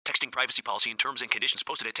Texting privacy policy and terms and conditions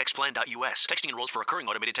posted at textplan.us. Texting enrolls for recurring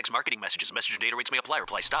automated text marketing messages. Message and data rates may apply.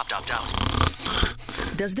 Reply stop, opt out.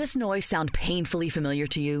 Does this noise sound painfully familiar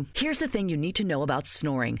to you? Here's the thing you need to know about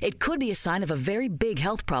snoring. It could be a sign of a very big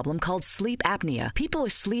health problem called sleep apnea. People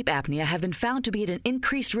with sleep apnea have been found to be at an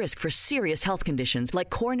increased risk for serious health conditions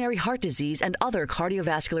like coronary heart disease and other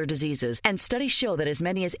cardiovascular diseases. And studies show that as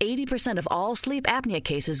many as 80% of all sleep apnea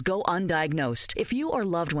cases go undiagnosed. If you or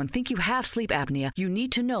loved one think you have sleep apnea, you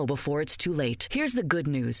need to know before it's too late. Here's the good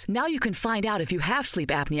news. Now you can find out if you have sleep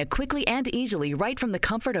apnea quickly and easily right from the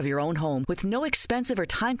comfort of your own home with no expensive or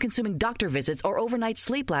time-consuming doctor visits or overnight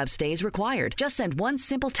sleep lab stays required. Just send one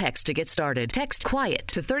simple text to get started. Text QUIET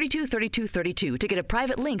to 323232 to get a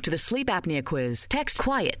private link to the sleep apnea quiz. Text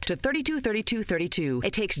QUIET to 323232.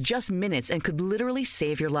 It takes just minutes and could literally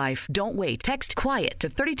save your life. Don't wait. Text QUIET to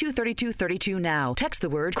 323232 now. Text the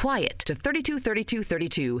word QUIET to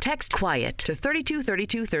 323232. Text QUIET to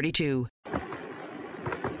 323232.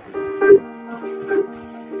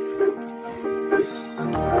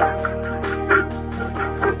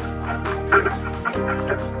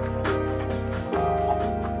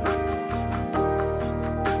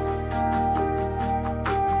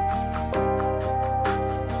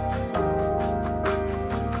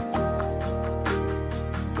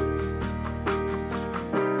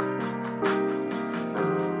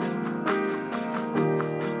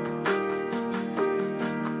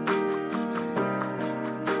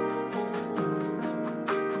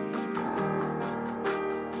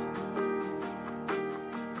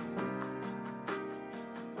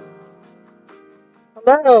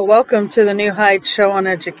 Hello, welcome to the New Heights Show on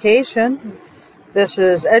Education. This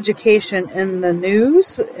is Education in the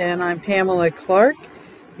News, and I'm Pamela Clark,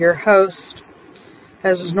 your host.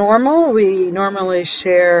 As normal, we normally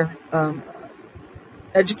share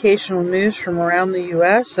educational news from around the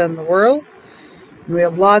U.S. and the world. We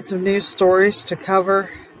have lots of news stories to cover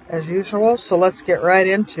as usual, so let's get right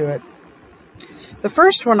into it. The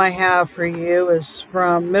first one I have for you is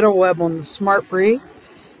from Middle Web on the Smart Brief,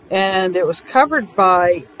 and it was covered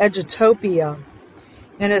by Edutopia.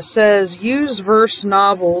 And it says, use verse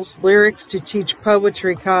novels, lyrics to teach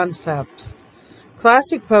poetry concepts.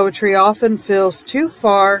 Classic poetry often feels too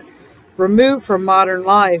far removed from modern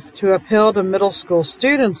life to appeal to middle school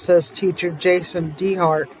students, says teacher Jason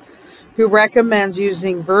Dehart, who recommends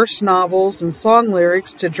using verse novels and song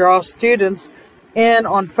lyrics to draw students in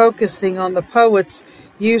on focusing on the poet's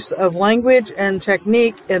use of language and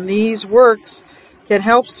technique in these works can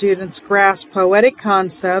help students grasp poetic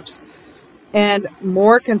concepts and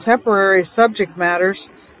more contemporary subject matters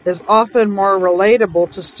is often more relatable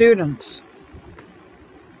to students.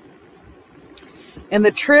 And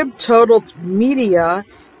the Trib Total Media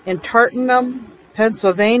in Tartanum,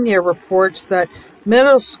 Pennsylvania reports that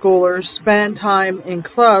middle schoolers spend time in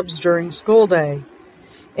clubs during school day.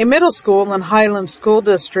 A middle school in Highland School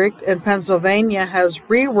District in Pennsylvania has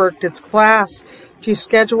reworked its class to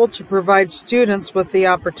schedule to provide students with the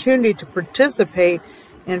opportunity to participate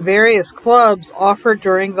in various clubs offered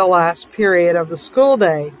during the last period of the school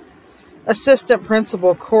day. Assistant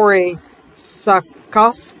Principal Corey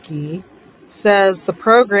Sakowski says the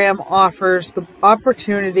program offers the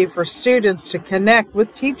opportunity for students to connect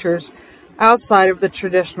with teachers outside of the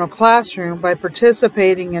traditional classroom by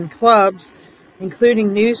participating in clubs,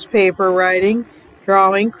 including newspaper writing,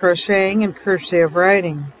 drawing, crocheting, and cursive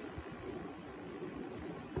writing.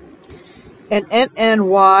 And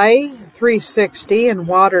NNY 360 in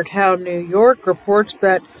Watertown, New York reports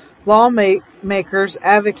that lawmakers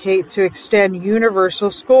advocate to extend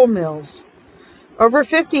universal school meals. Over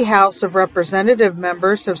 50 House of Representative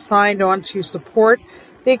members have signed on to support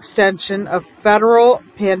the extension of federal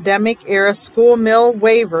pandemic-era school meal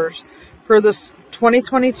waivers for the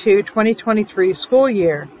 2022-2023 school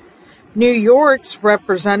year. New York's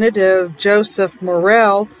Representative Joseph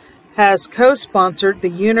Morell has co-sponsored the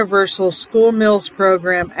Universal School Meals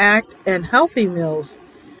Program Act and Healthy Meals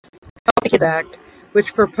Act,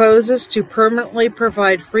 which proposes to permanently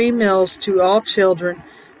provide free meals to all children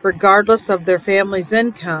regardless of their family's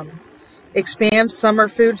income, expand summer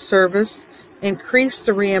food service, increase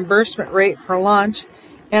the reimbursement rate for lunch,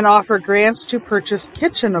 and offer grants to purchase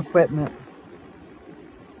kitchen equipment.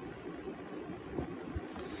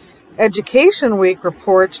 Education Week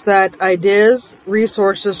reports that ideas,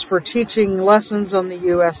 resources for teaching lessons on the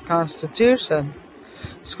U.S. Constitution.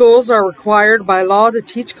 Schools are required by law to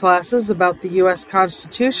teach classes about the U.S.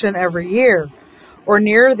 Constitution every year, or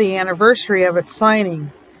near the anniversary of its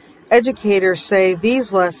signing. Educators say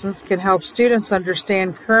these lessons can help students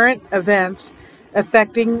understand current events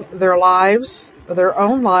affecting their lives, their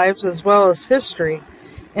own lives, as well as history,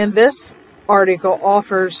 and this article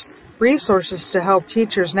offers resources to help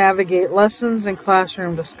teachers navigate lessons and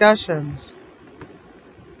classroom discussions.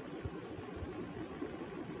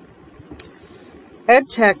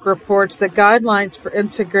 EdTech reports that guidelines for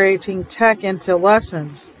integrating tech into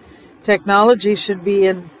lessons. Technology should be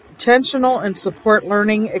intentional and support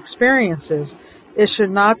learning experiences. It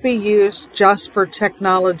should not be used just for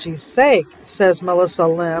technology's sake, says Melissa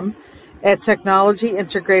Lim, a technology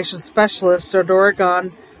integration specialist at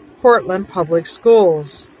Oregon Portland Public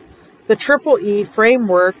Schools. The Triple E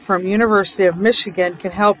framework from University of Michigan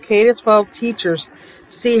can help K-12 teachers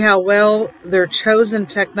see how well their chosen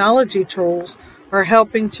technology tools are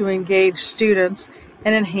helping to engage students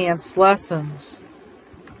and enhance lessons.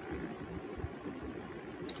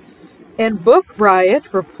 And Book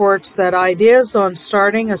Riot reports that ideas on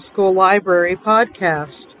starting a school library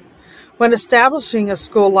podcast. When establishing a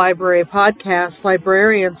school library podcast,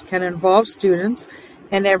 librarians can involve students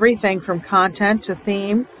in everything from content to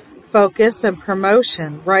theme, focus, and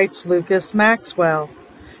promotion, writes Lucas Maxwell,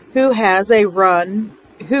 who has a run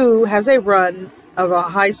of a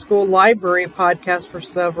high school library podcast for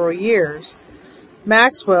several years.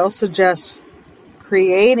 Maxwell suggests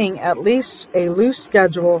creating at least a loose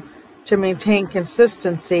schedule to maintain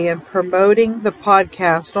consistency and promoting the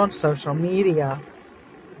podcast on social media.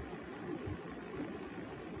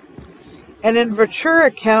 And in Ventura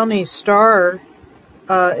County Star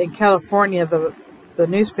in California, the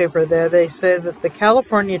newspaper there, they say that the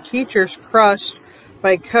California teachers crushed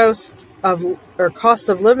by cost of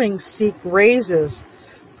living seek raises.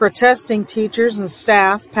 Protesting teachers and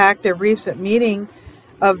staff packed a recent meeting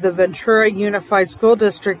of the Ventura Unified School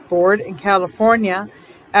District Board in California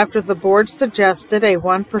after the board suggested a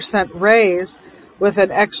 1% raise with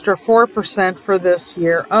an extra 4% for this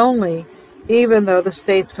year only, even though the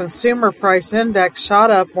state's consumer price index shot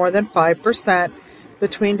up more than 5%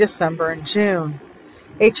 between December and June.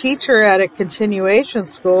 A teacher at a continuation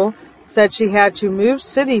school said she had to move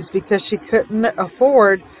cities because she couldn't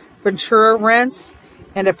afford Ventura rents,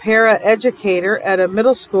 and a para-educator at a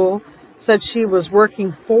middle school said she was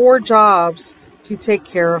working 4 jobs to take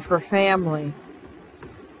care of her family.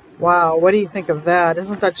 Wow, what do you think of that?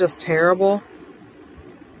 Isn't that just terrible?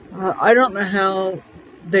 I don't know how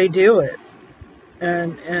they do it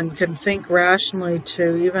and can think rationally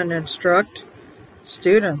to even instruct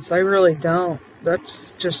students. I really don't.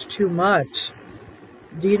 That's just too much.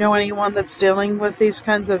 Do you know anyone that's dealing with these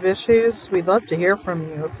kinds of issues? We'd love to hear from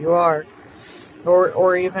you if you are.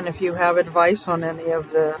 Or even if you have advice on any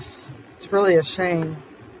of this. It's really a shame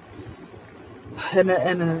and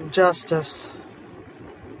an injustice.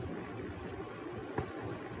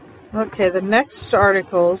 Okay, the next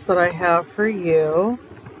articles that I have for you,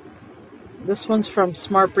 this one's from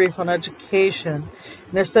Smart Brief on Education,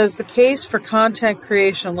 and it says the case for content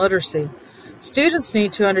creation literacy. Students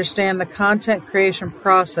need to understand the content creation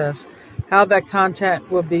process, how that content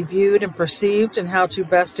will be viewed and perceived, and how to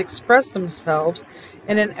best express themselves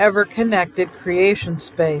in an ever-connected creation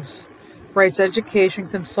space, writes education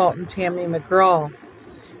consultant Tammy McGraw.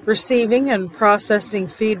 Receiving and processing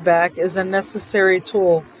feedback is a necessary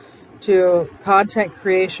tool to content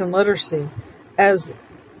creation literacy, as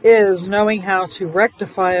is knowing how to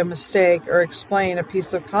rectify a mistake or explain a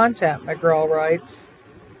piece of content, McGraw writes.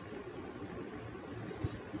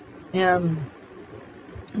 And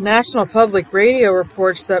National Public Radio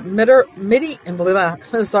reports that media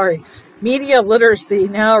literacy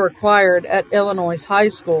now required at Illinois high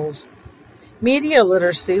schools. Media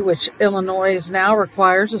literacy, which Illinois now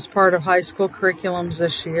requires as part of high school curriculums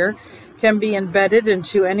this year, can be embedded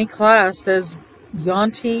into any class, says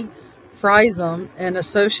Yonti Friesum, an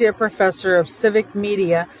associate professor of civic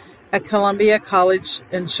media at Columbia College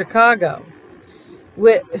in Chicago,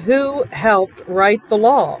 who helped write the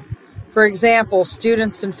law. For example,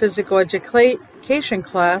 students in physical education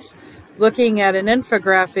class looking at an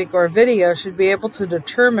infographic or video should be able to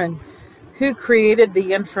determine who created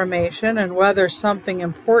the information and whether something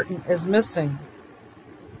important is missing.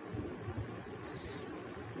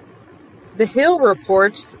 The Hill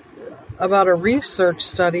reports about a research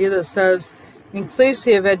study that says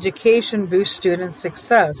inclusive education boosts student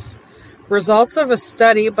success. Results of a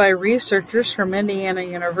study by researchers from Indiana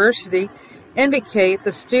University indicate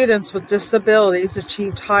that students with disabilities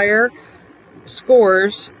achieved higher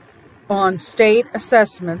scores on state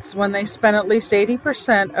assessments when they spent at least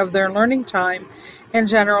 80% of their learning time in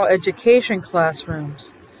general education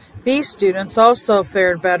classrooms. These students also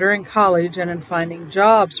fared better in college and in finding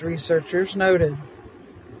jobs, researchers noted.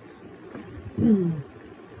 The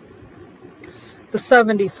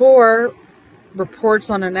 74 reports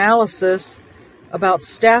on analysis about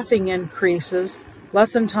staffing increases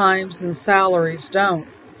lesson times and salaries don't.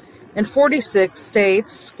 In 46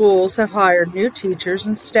 states, schools have hired new teachers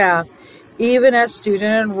and staff even as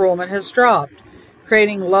student enrollment has dropped,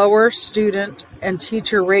 creating lower student and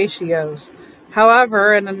teacher ratios.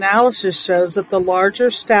 However, an analysis shows that the larger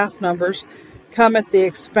staff numbers come at the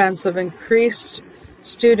expense of increased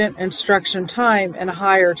student instruction time and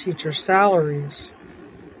higher teacher salaries.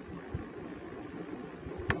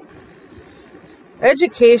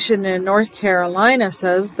 Education in North Carolina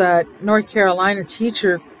says that North Carolina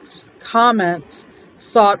teachers' comments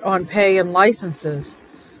sought on pay and licenses.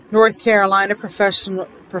 North Carolina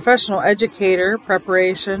Professional Educator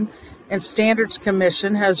Preparation and Standards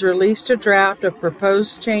Commission has released a draft of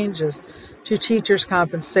proposed changes to teachers'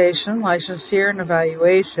 compensation, licensure, and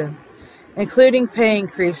evaluation, including pay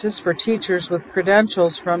increases for teachers with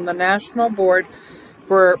credentials from the National Board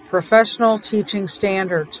for Professional Teaching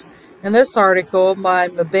Standards. In this article by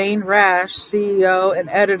Mabane Rash, CEO and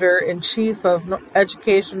Editor-in-Chief of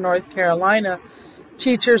Education North Carolina,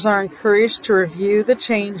 teachers are encouraged to review the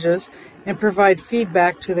changes and provide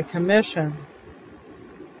feedback to the commission.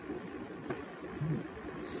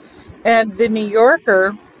 And the New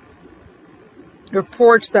Yorker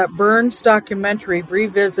reports that Burns' documentary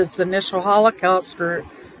revisits initial Holocaust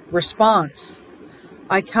response.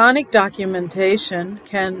 Iconic documentarian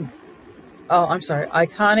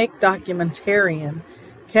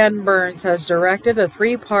Ken Burns has directed a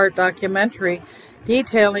 3-part documentary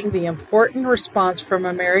detailing the important response from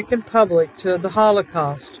American public to the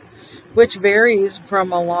Holocaust, which varies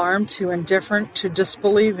from alarm to indifferent to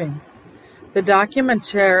disbelieving. The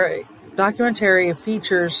documentary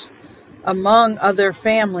features, among other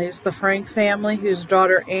families, the Frank family, whose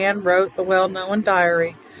daughter Anne wrote the well-known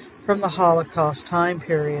diary from the Holocaust time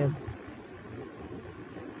period.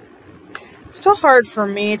 It's still hard for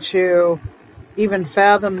me to even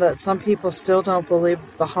fathom that some people still don't believe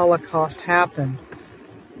that the Holocaust happened.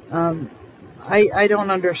 I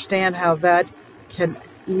don't understand how that can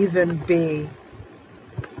even be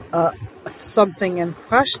something in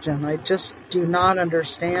question. I just do not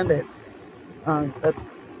understand it.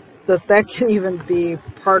 That can even be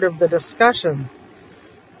part of the discussion.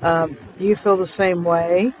 Do you feel the same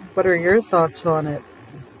way? What are your thoughts on it?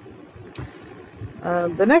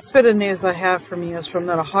 The next bit of news I have from you is from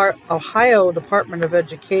the Ohio Department of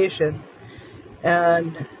Education,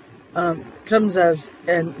 and comes as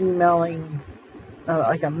an emailing,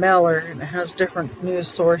 like a mailer, and it has different news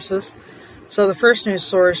sources. So the first news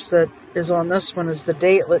source that is on this one is the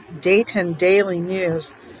Dayton Daily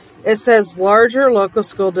News. It says larger local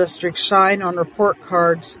school districts shine on report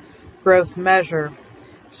cards growth measure.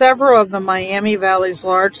 Several of the Miami Valley's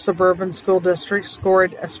large suburban school districts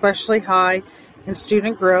scored especially high in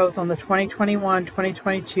student growth on the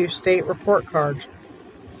 2021-2022 state report card.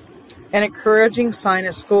 An encouraging sign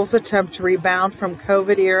as schools attempt to rebound from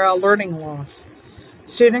COVID-era learning loss.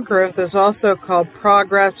 Student growth is also called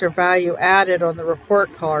progress or value added on the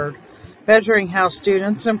report card, measuring how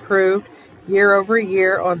students improved year over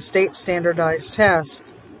year on state standardized tests.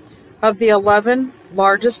 Of the 11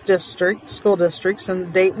 largest school districts in the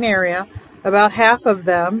Dayton area, about half of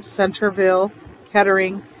them, Centerville,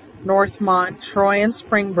 Kettering, Northmont, Troy, and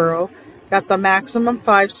Springboro, got the maximum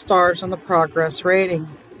 5 stars on the progress rating.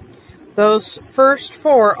 Those first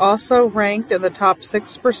 4 also ranked in the top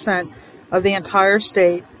 6% of the entire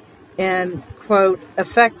state in, quote,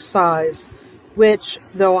 effect size, which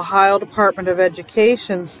the Ohio Department of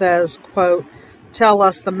Education says, quote, tell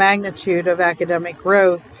us the magnitude of academic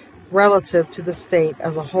growth relative to the state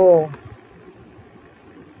as a whole.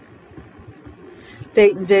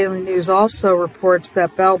 Dayton Daily News also reports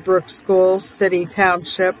that Bellbrook Schools City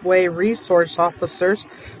Township weigh resource officers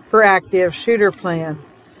for active shooter plan.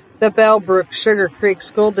 The Bellbrook Sugar Creek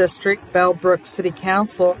School District, Bellbrook City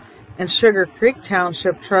Council, and Sugar Creek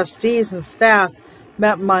Township trustees and staff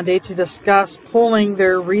met Monday to discuss pooling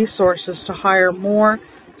their resources to hire more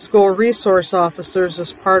school resource officers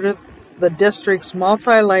as part of the district's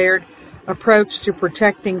multi-layered approach to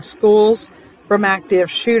protecting schools from active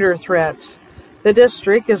shooter threats. The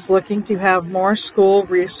district is looking to have more school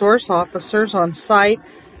resource officers on site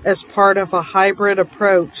as part of a hybrid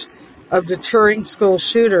approach of deterring school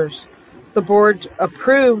shooters. The board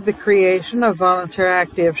approved the creation of volunteer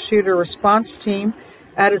active shooter response team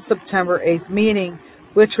at its September 8th meeting,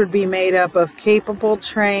 which would be made up of capable,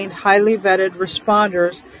 trained, highly vetted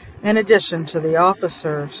responders in addition to the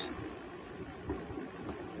officers.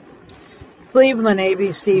 Cleveland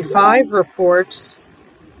ABC 5 reports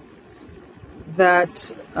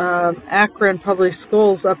that Akron Public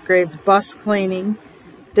Schools upgrades bus cleaning,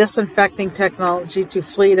 disinfecting technology to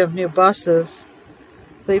fleet of new buses.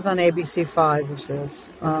 Cleveland ABC 5, this is.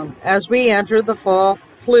 As we enter the fall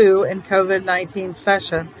flu and COVID-19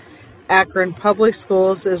 session, Akron Public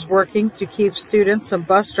Schools is working to keep students and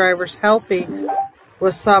bus drivers healthy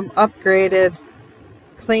with some upgraded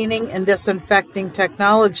cleaning and disinfecting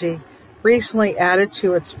technology recently added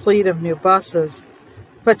to its fleet of new buses.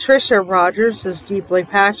 Patricia Rogers is deeply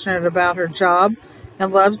passionate about her job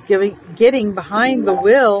and loves getting behind the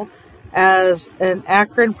wheel as an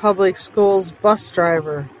Akron Public Schools bus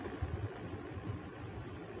driver.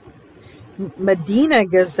 Medina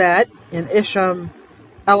Gazette in Isham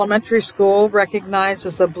Elementary School recognized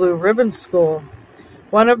as a Blue Ribbon School.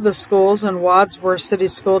 One of the schools in Wadsworth City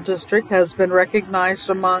School District has been recognized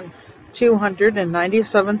among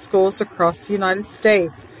 297 schools across the United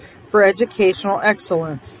States for educational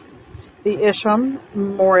excellence. The Isham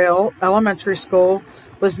Memorial Elementary School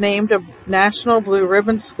was named a National Blue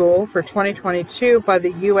Ribbon School for 2022 by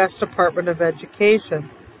the U.S. Department of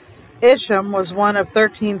Education. Isham was one of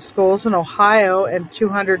 13 schools in Ohio and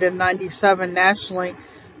 297 nationally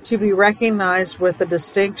to be recognized with the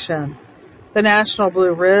distinction. The National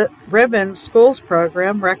Blue Ribbon Schools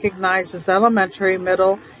program recognizes elementary,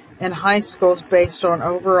 middle, and high schools based on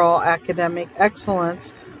overall academic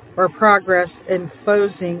excellence or progress in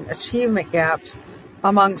closing achievement gaps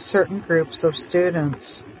among certain groups of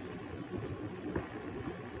students.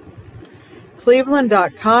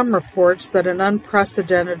 Cleveland.com reports that an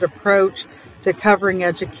unprecedented approach to covering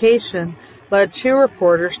education led two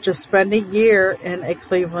reporters to spend a year in a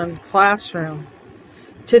Cleveland classroom.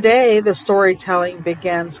 Today, the storytelling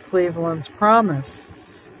begins Cleveland's promise.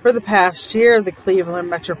 For the past year, the Cleveland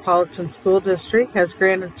Metropolitan School District has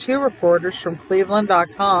granted two reporters from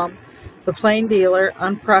Cleveland.com, the plain dealer,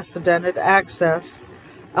 unprecedented access,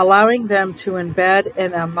 allowing them to embed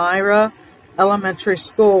in Elmira Elementary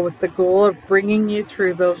School with the goal of bringing you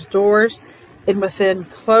through those doors and within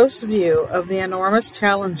close view of the enormous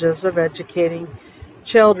challenges of educating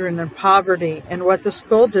children in poverty and what the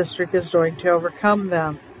school district is doing to overcome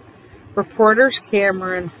them. Reporters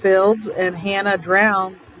Cameron Fields and Hannah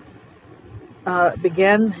Drown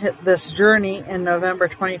began this journey in November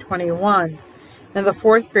 2021 in the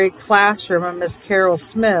fourth grade classroom of Miss Carol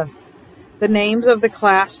Smith. The names of the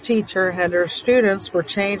class teacher and her students were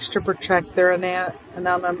changed to protect their anonymity.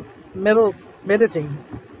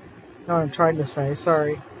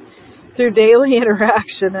 Through daily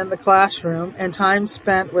interaction in the classroom and time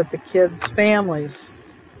spent with the kids' families.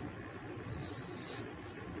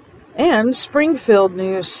 And Springfield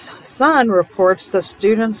News Sun reports that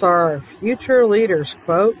students are our future leaders,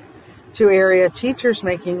 quote, to area teachers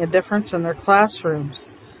making a difference in their classrooms.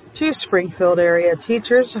 Two Springfield area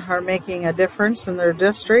teachers are making a difference in their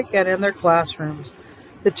district and in their classrooms.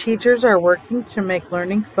 The teachers are working to make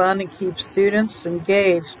learning fun and keep students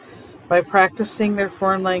engaged by practicing their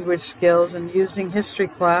foreign language skills and using history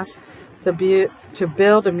class to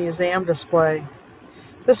build a museum display.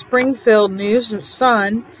 The Springfield News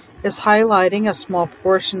Sun is highlighting a small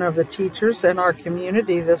portion of the teachers in our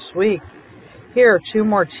community this week. Here are two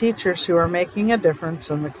more teachers who are making a difference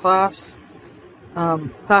in the classroom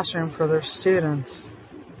for their students.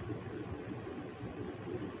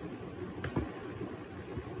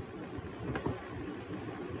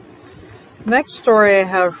 Next story I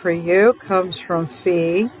have for you comes from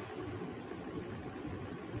Fee.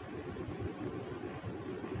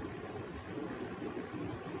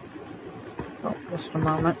 Oh, just a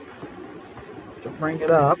moment to bring it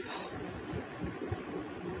up.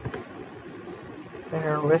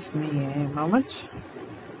 Bear with me a moment.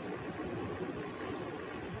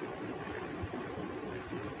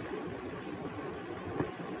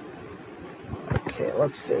 Okay,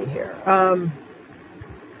 let's see here.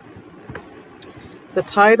 The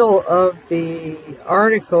title of the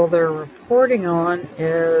article they're reporting on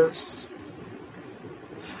is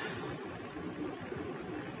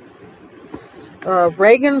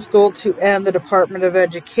Reagan's goal to end the Department of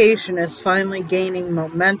Education is finally gaining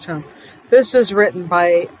momentum. This is written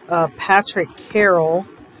by Patrick Carroll,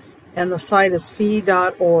 and the site is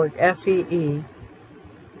fee.org, F-E-E.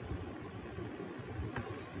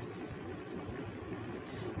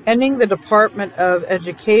 Ending the Department of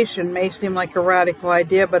Education may seem like a radical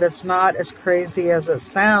idea, but it's not as crazy as it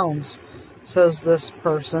sounds, says this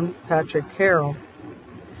person, Patrick Carroll.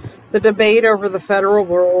 The debate over the federal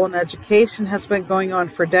role in education has been going on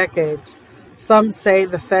for decades. Some say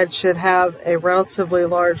the Fed should have a relatively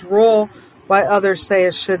large role, while others say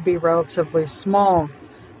it should be relatively small.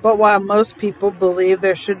 But while most people believe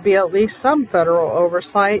there should be at least some federal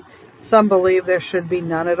oversight, some believe there should be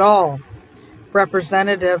none at all.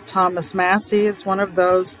 Representative Thomas Massey is one of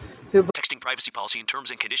those who... Texting privacy policy and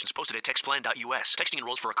terms and conditions posted at textplan.us. Texting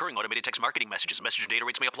enrolls for recurring automated text marketing messages. Message and data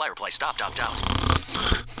rates may apply. Reply stop, opt out.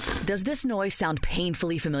 Does this noise sound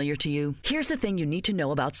painfully familiar to you? Here's the thing you need to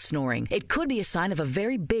know about snoring. It could be a sign of a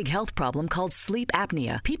very big health problem called sleep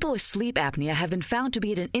apnea. People with sleep apnea have been found to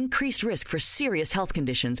be at an increased risk for serious health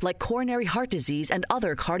conditions like coronary heart disease and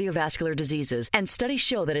other cardiovascular diseases. And studies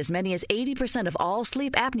show that as many as 80% of all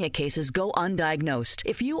sleep apnea cases go undiagnosed.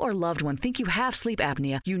 If you or loved one think you have sleep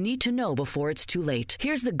apnea, you need to know before it's too late.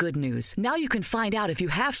 Here's the good news. Now you can find out if you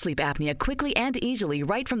have sleep apnea quickly and easily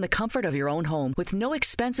right from the comfort of your own home with no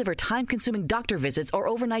expensive or time-consuming doctor visits or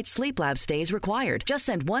overnight sleep lab stays required. Just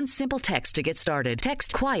send one simple text to get started.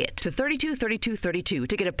 Text QUIET to 323232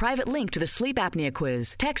 to get a private link to the sleep apnea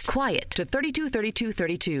quiz. Text QUIET to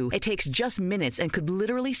 323232. It takes just minutes and could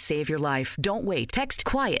literally save your life. Don't wait. Text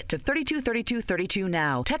QUIET to 323232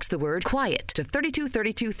 now. Text the word QUIET to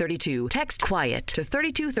 323232. Text QUIET to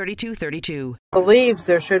 323232. Believes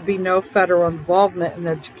there should be no federal involvement in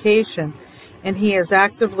education, and he is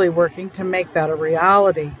actively working to make that a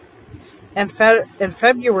reality. In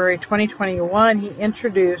February 2021, he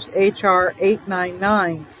introduced H.R.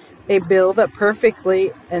 899, a bill that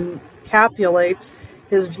perfectly encapsulates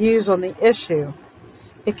his views on the issue.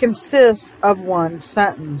 It consists of one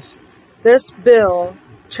sentence. This bill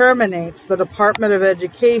terminates the Department of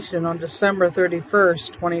Education on December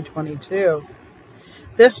 31st, 2022.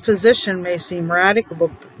 This position may seem radical,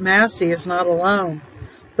 but Massey is not alone.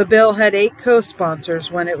 The bill had 8 co-sponsors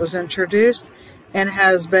when it was introduced and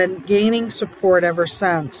has been gaining support ever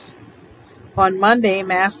since. On Monday,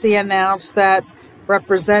 Massey announced that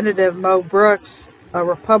Representative Mo Brooks, a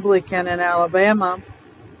Republican in Alabama,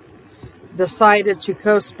 decided to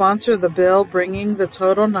co-sponsor the bill, bringing the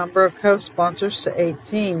total number of co-sponsors to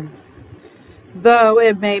 18. Though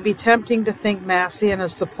it may be tempting to think Massey and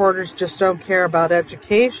his supporters just don't care about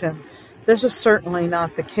education, this is certainly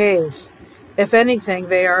not the case. If anything,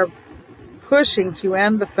 they are pushing to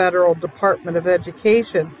end the federal Department of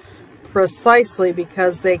Education precisely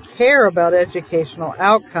because they care about educational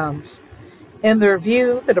outcomes. In their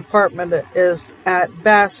view, the department is at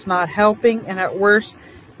best not helping and at worst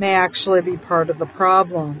may actually be part of the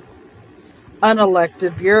problem.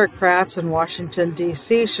 Unelected bureaucrats in Washington,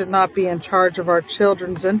 D.C. should not be in charge of our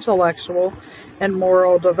children's intellectual and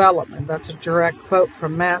moral development. That's a direct quote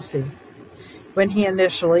from Massey when he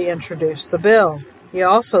initially introduced the bill. He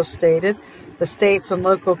also stated the states and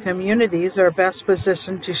local communities are best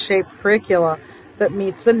positioned to shape curricula that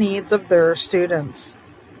meets the needs of their students.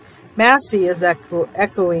 Massey is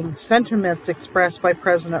echoing sentiments expressed by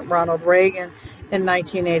President Ronald Reagan in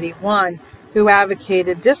 1981, who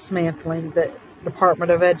advocated dismantling the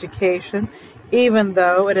Department of Education, even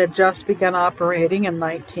though it had just begun operating in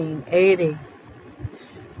 1980.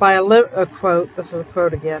 This is a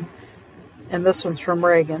quote again, and this one's from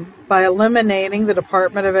Reagan. By eliminating the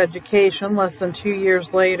Department of Education less than 2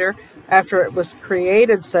 years later, after it was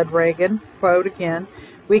created, said Reagan, quote again,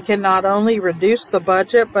 we can not only reduce the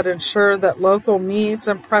budget, but ensure that local needs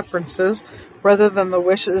and preferences, rather than the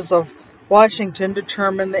wishes of Washington,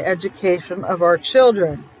 determine the education of our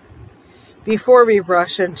children. Before we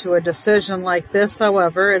rush into a decision like this,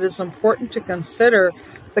 however, it is important to consider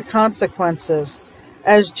the consequences.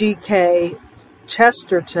 As G.K.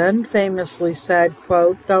 Chesterton famously said,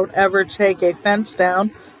 quote, don't ever take a fence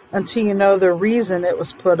down until you know the reason it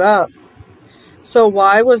was put up. So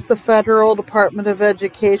why was the Federal Department of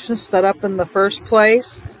Education set up in the first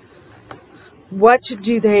place? What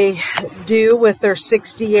do they do with their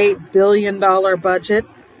 $68 billion budget?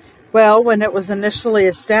 Well, when it was initially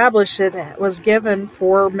established, it was given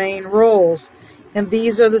 4 main rules, and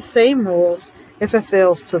these are the same rules if it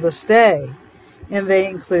fails to this day, and they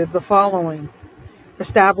include the following: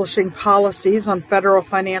 establishing policies on federal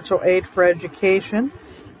financial aid for education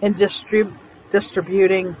and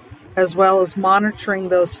distributing as well as monitoring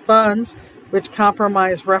those funds which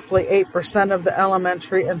comprise roughly 8% of the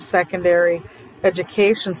elementary and secondary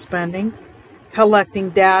education spending,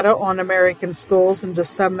 collecting data on American schools and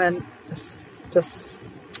disseminating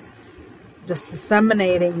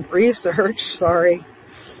research,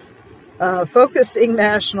 focusing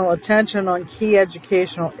national attention on key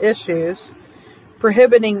educational issues,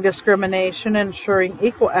 prohibiting discrimination, and ensuring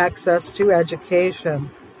equal access to education.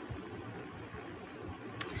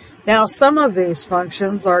 Now, some of these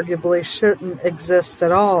functions arguably shouldn't exist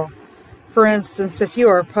at all. For instance, if you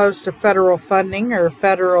are opposed to federal funding or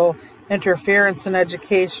federal interference in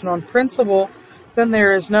education on principle, then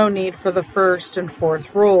there is no need for the first and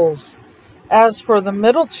fourth rules. As for the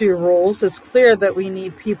middle 2 rules, it's clear that we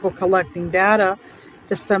need people collecting data,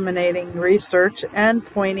 disseminating research, and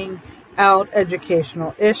pointing out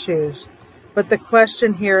educational issues. But the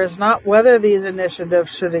question here is not whether these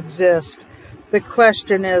initiatives should exist. The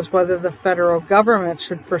question is whether the federal government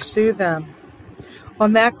should pursue them.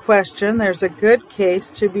 On that question, there's a good case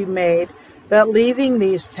to be made that leaving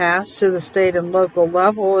these tasks to the state and local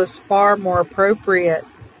level is far more appropriate.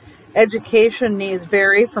 Education needs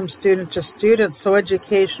vary from student to student, so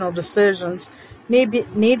educational decisions need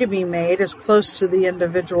to be made as close to the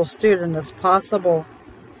individual student as possible.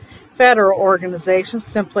 Federal organizations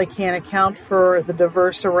simply can't account for the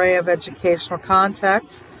diverse array of educational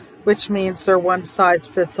contexts, which means their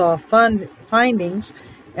one-size-fits-all findings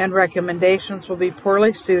and recommendations will be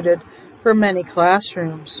poorly suited for many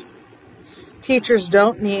classrooms. Teachers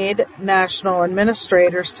don't need national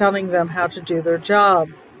administrators telling them how to do their job.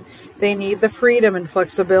 They need the freedom and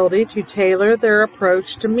flexibility to tailor their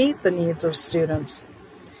approach to meet the needs of students.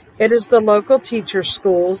 It is the local teachers,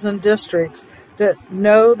 schools, and districts that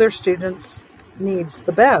know their students' needs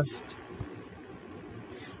the best,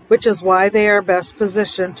 which is why they are best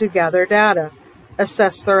positioned to gather data,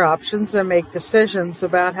 assess their options, and make decisions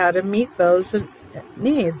about how to meet those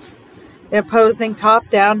needs. Imposing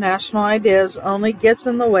top-down national ideas only gets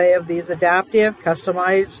in the way of these adaptive,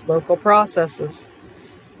 customized local processes.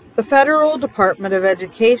 The Federal Department of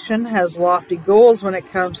Education has lofty goals when it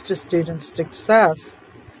comes to student success,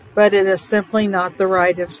 but it is simply not the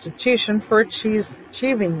right institution for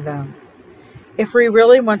achieving them. If we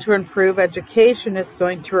really want to improve education, it's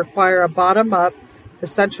going to require a bottom-up,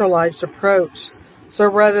 decentralized approach. So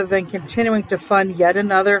rather than continuing to fund yet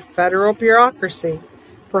another federal bureaucracy,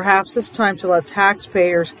 perhaps it's time to let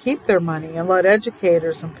taxpayers keep their money and let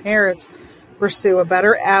educators and parents pursue a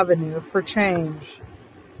better avenue for change.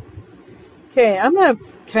 Okay, I'm going to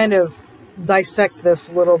kind of dissect this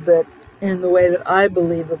a little bit in the way that I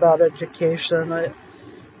believe about education.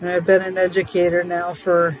 I've been an educator now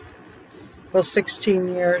for 16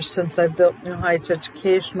 years since I built New Heights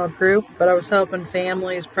Educational Group, but I was helping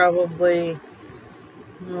families probably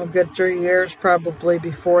a good 3 years probably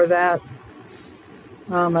before that,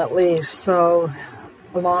 at least. So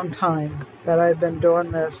a long time that I've been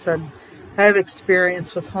doing this, and I have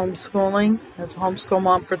experience with homeschooling. I was a homeschool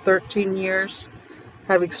mom for 13 years.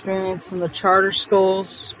 I have experience in the charter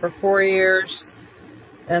schools for 4 years,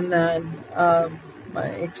 and then my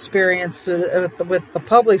experience with the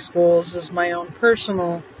public schools is my own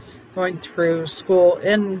personal, going through school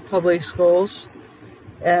in public schools.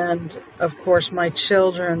 And of course my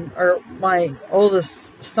children, or my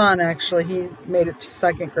oldest son actually, he made it to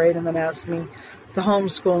second grade and then asked me to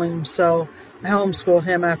homeschool him. So I homeschooled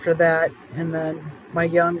him after that. And then my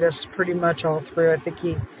youngest pretty much all through. I think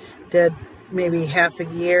he did maybe half a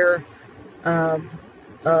year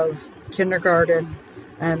of kindergarten,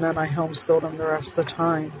 and then I homeschooled him the rest of the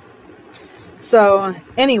time. So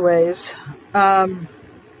anyways, I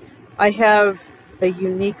have a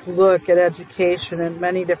unique look at education in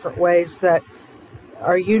many different ways that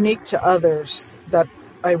are unique to others, that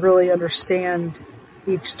I really understand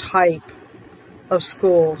each type of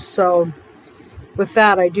school. So with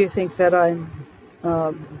that, I do think that I'm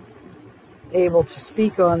able to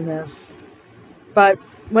speak on this. But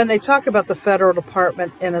when they talk about the federal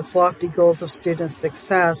department and its lofty goals of student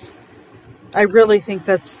success, I really think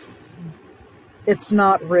it's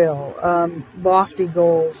not real. Lofty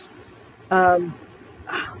goals. And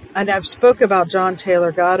I've spoke about John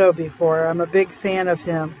Taylor Gatto before. I'm a big fan of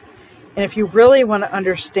him. And if you really want to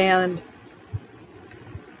understand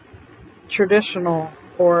traditional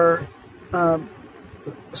or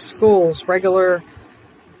schools, regular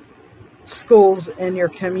schools in your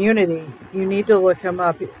community, you need to look him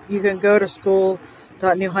up. You can go to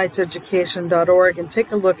school.newheightseducation.org and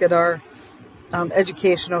take a look at our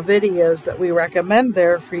educational videos that we recommend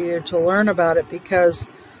there for you to learn about it, because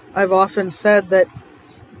I've often said that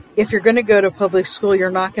if you're going to go to public school,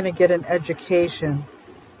 you're not going to get an education.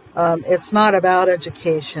 It's not about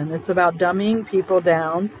education. It's about dumbing people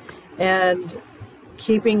down and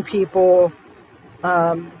keeping people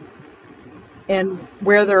in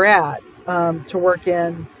where they're at, to work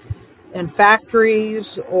in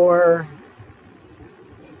factories, or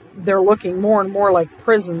they're looking more and more like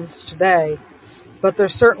prisons today. But they're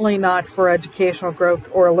certainly not for educational growth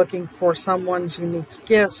or looking for someone's unique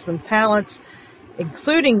gifts and talents,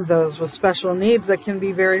 including those with special needs that can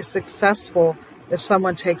be very successful if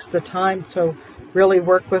someone takes the time to really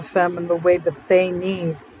work with them in the way that they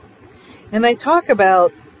need. And they talk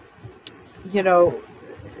about,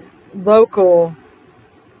 local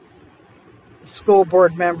school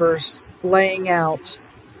board members laying out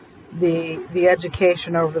the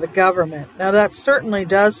education over the government. Now that certainly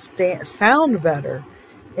does sound better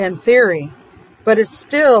in theory, but it's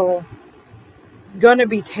still going to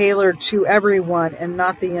be tailored to everyone and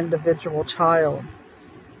not the individual child.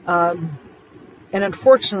 And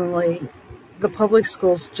unfortunately, the public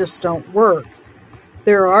schools just don't work.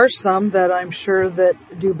 There are some that I'm sure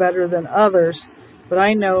that do better than others, but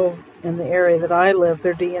I know in the area that I live,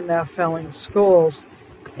 they're DNF-felling schools,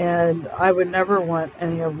 and I would never want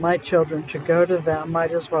any of my children to go to them,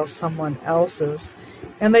 might as well someone else's.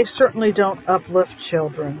 And they certainly don't uplift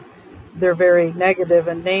children. They're very negative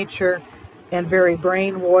in nature and very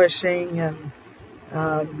brainwashing, and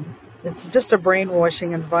it's just a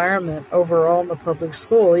brainwashing environment overall in the public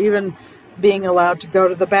school. Even being allowed to go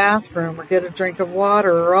to the bathroom or get a drink of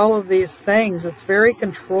water or all of these things, it's a very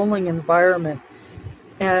controlling environment.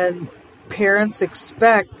 And parents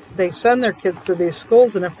they send their kids to these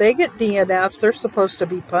schools, and if they get DNFs, they're supposed to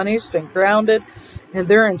be punished and grounded, and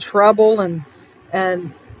they're in trouble,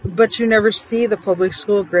 but you never see the public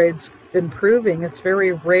school grades improving. It's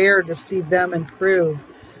very rare to see them improve.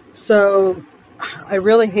 So I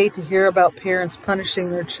really hate to hear about parents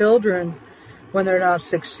punishing their children when they're not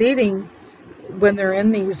succeeding, when they're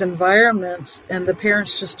in these environments, and the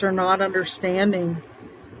parents just are not understanding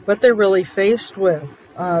what they're really faced with.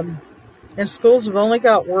 And schools have only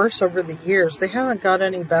got worse over the years. They haven't got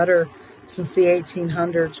any better since the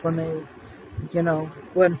 1800s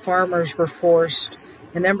when farmers were forced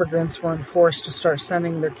and immigrants were forced to start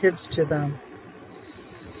sending their kids to them.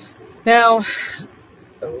 Now,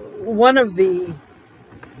 one of the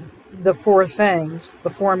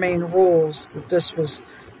four main rules that this was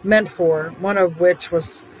meant for, one of which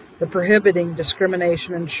was the prohibiting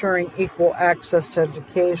discrimination, ensuring equal access to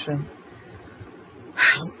education.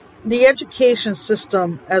 The education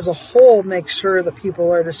system as a whole makes sure that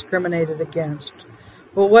people are discriminated against.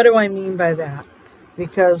 Well, what do I mean by that?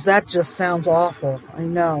 Because that just sounds awful, I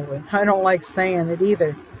know, and I don't like saying it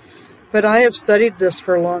either. But I have studied this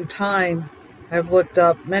for a long time. I've looked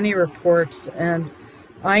up many reports, and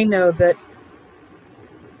I know that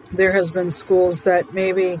there has been schools that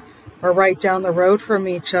maybe are right down the road from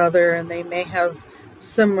each other, and they may have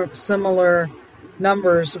similar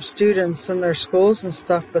numbers of students in their schools and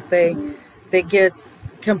stuff, but they get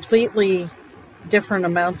completely different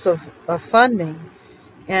amounts of funding.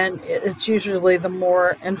 And it's usually the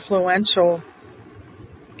more influential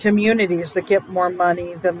communities that get more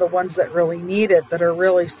money than the ones that really need it, that are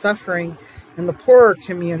really suffering in the poorer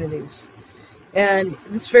communities. And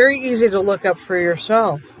it's very easy to look up for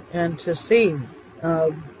yourself and to see.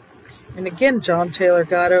 And again, John Taylor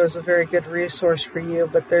Gatto is a very good resource for you,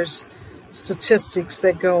 but there's statistics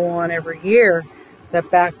that go on every year that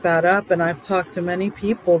back that up. And I've talked to many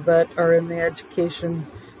people that are in the education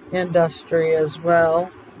industry as well,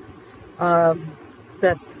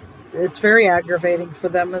 that it's very aggravating for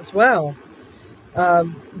them as well.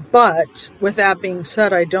 But with that being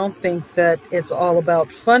said, I don't think that it's all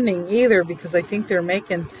about funding either, because I think they're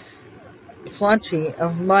making plenty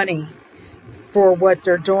of money for what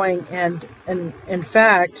they're doing. And in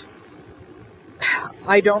fact,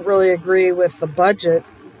 I don't really agree with the budget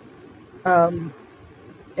and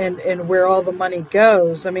where all the money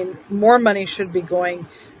goes. I mean, more money should be going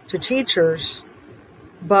to teachers,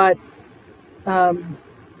 but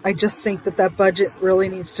I just think that budget really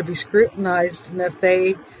needs to be scrutinized. And if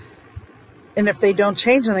they don't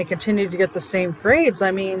change and they continue to get the same grades, I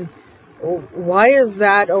mean, why is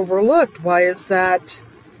that overlooked? Why is that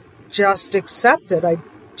just accepted? I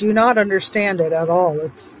do not understand it at all.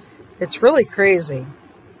 It's really crazy.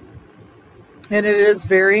 And it is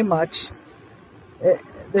very much,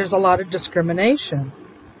 there's a lot of discrimination.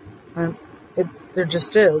 There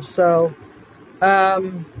just is. So,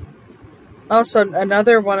 also,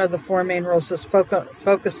 another one of the four main rules is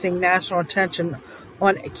focusing national attention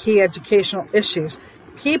on key educational issues.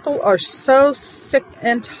 People are so sick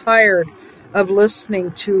and tired of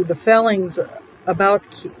listening to the failings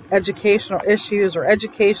about educational issues or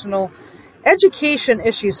education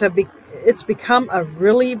issues. It's become a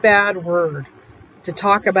really bad word to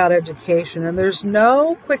talk about education, and there's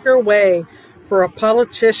no quicker way for a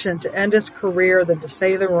politician to end his career than to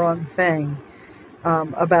say the wrong thing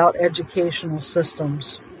about educational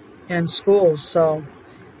systems and schools. So,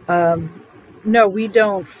 no, we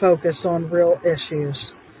don't focus on real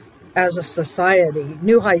issues as a society.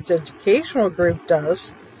 New Heights Educational Group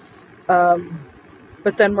does,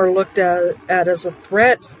 but then we're looked at as a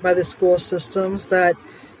threat by the school systems that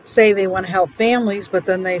say they want to help families, but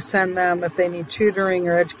then they send them, if they need tutoring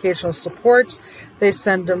or educational supports, they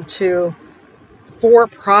send them to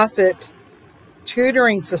for-profit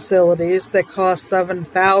tutoring facilities that cost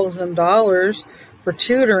 $7,000 for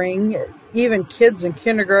tutoring, even kids in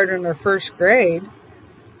kindergarten or first grade.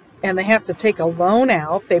 and they have to take a loan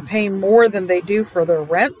out. They pay more than they do for their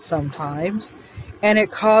rent sometimes, and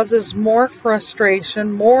it causes more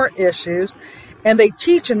frustration, more issues, and they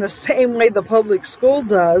teach in the same way the public school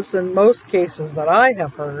does in most cases that I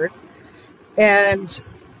have heard, and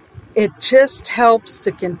it just helps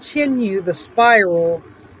to continue the spiral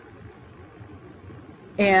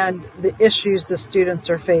and the issues the students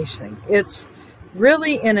are facing. It's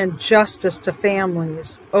really an injustice to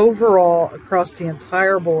families overall across the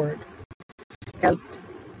entire board. And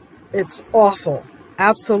it's awful,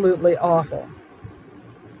 absolutely awful.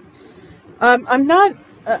 I'm not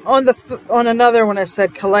on another one. I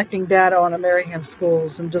said collecting data on American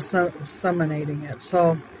schools and disseminating it.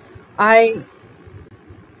 So I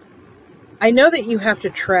know that you have to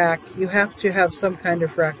track. You have to have some kind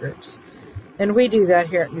of records, and we do that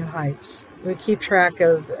here at New Heights. We keep track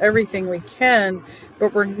of everything we can,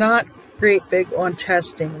 but we're not great big on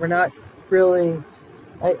testing. We're not really,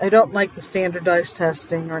 I don't like the standardized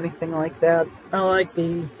testing or anything like that. I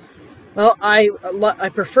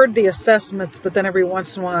preferred the assessments, but then every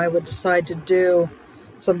once in a while I would decide to do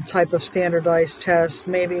some type of standardized test.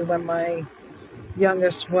 Maybe when my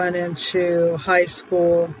youngest went into high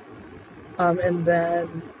school, and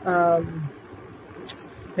then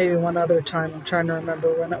maybe one other time, I'm trying to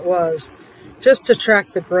remember when it was, just to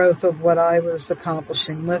track the growth of what I was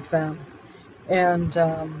accomplishing with them. And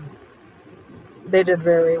they did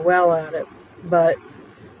very well at it. But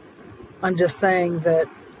I'm just saying that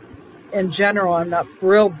in general, I'm not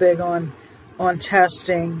real big on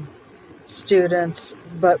testing students,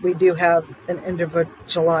 but we do have an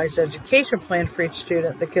individualized education plan for each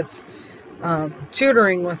student that gets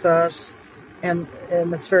tutoring with us, and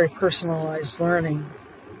it's very personalized learning.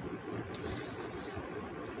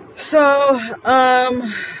 So,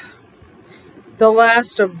 the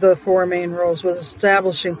last of the four main rules was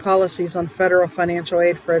establishing policies on federal financial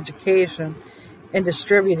aid for education and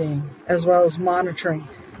distributing, as well as monitoring.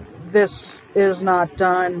 This is not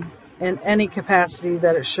done in any capacity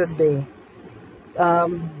that it should be.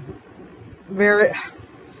 I'm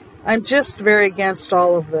just very against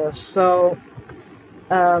all of this. So,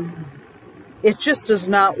 it just is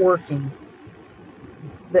not working.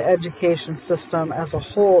 The education system as a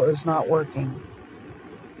whole is not working.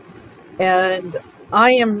 And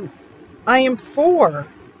I am for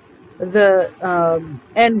the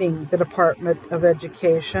ending the Department of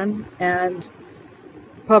Education and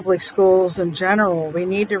public schools in general. We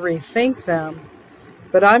need to rethink them,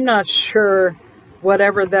 but I'm not sure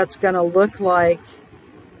whatever that's going to look like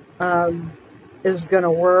is going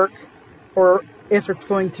to work, or if it's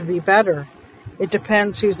going to be better. It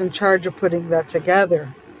depends who's in charge of putting that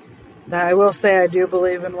together. Now, I will say I do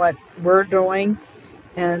believe in what we're doing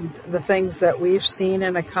and the things that we've seen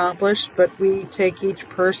and accomplished, but we take each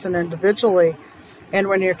person individually. And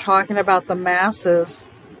when you're talking about the masses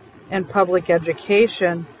and public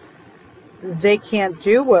education, they can't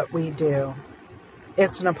do what we do.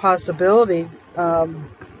 It's an impossibility.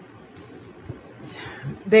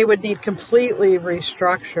 They would need completely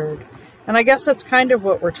restructured. And I guess that's kind of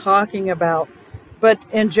what we're talking about. But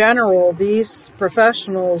in general, these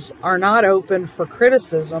professionals are not open for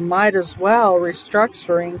criticism. Might as well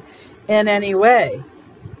restructuring in any way.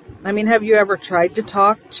 I mean, have you ever tried to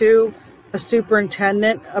talk to a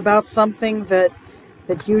superintendent about something that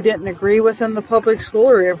you didn't agree with in the public school,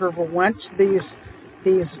 or you ever went to these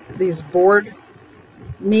board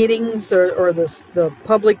meetings or the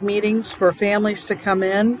public meetings for families to come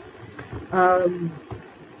in?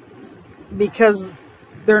 Because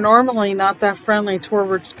they're normally not that friendly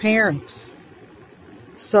towards parents.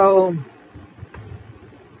 So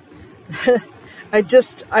I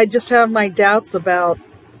just have my doubts about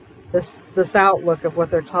this outlook of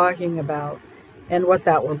what they're talking about and what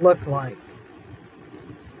that would look like.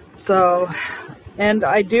 So, and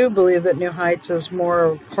I do believe that New Heights is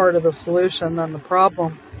more part of the solution than the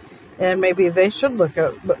problem. And maybe they should look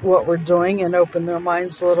at what we're doing and open their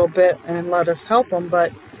minds a little bit and let us help them.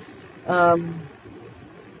 But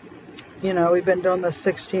we've been doing this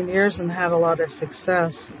 16 years and had a lot of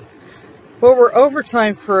success. Well, we're over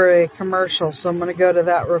time for a commercial, so I'm going to go to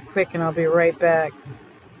that real quick and I'll be right back.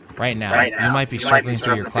 Right now, you might be struggling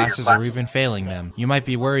through your classes or even failing them. You might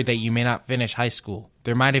be worried that you may not finish high school.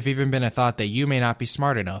 There might have even been a thought that you may not be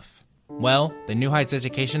smart enough. Well, the New Heights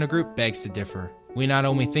Educational Group begs to differ. We not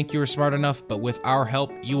only think you are smart enough, but with our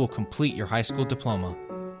help, you will complete your high school diploma.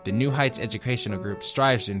 The New Heights Educational Group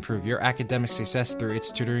strives to improve your academic success through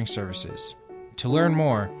its tutoring services. To learn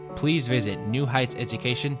more, please visit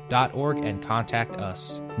newheightseducation.org and contact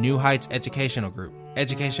us. New Heights Educational Group,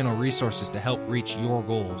 educational resources to help reach your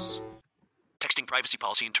goals. Texting privacy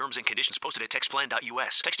policy and terms and conditions posted at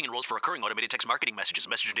textplan.us. Texting enrolls for recurring automated text marketing messages.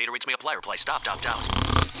 Message and data rates may apply. Reply stop, opt out.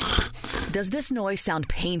 Does this noise sound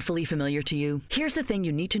painfully familiar to you? Here's the thing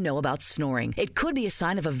you need to know about snoring. It could be a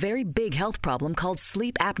sign of a very big health problem called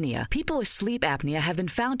sleep apnea. People with sleep apnea have been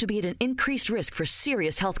found to be at an increased risk for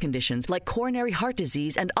serious health conditions like coronary heart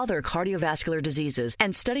disease and other cardiovascular diseases.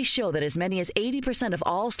 And studies show that as many as 80% of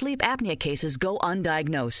all sleep apnea cases go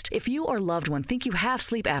undiagnosed. If you or loved one think you have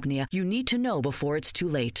sleep apnea, you need to know before it's too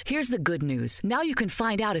late. Here's the good news. Now you can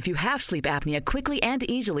find out if you have sleep apnea quickly and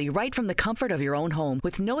easily right from the comfort of your own home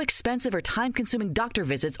with no expensive or time-consuming doctor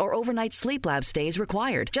visits or overnight sleep lab stays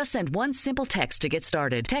required. Just send one simple text to get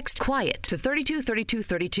started. Text QUIET to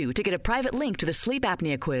 323232 to get a private link to the sleep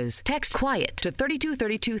apnea quiz. Text QUIET to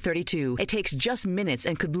 323232. It takes just minutes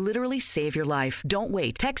and could literally save your life. Don't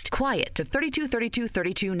wait. Text QUIET to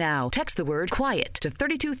 323232 now. Text the word QUIET to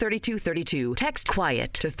 323232. Text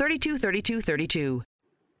QUIET to 323232.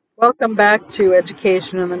 Welcome back to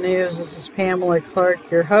Education in the News. This is Pamela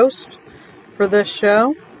Clark, your host for this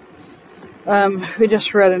show. We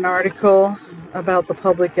just read an article about the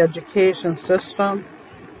public education system.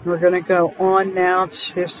 We're going to go on now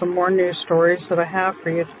to some more news stories that I have for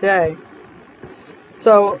you today.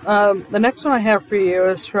 So the next one I have for you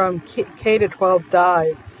is from K-12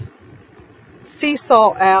 Dive.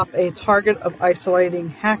 Seesaw app, a target of isolating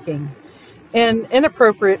hacking. An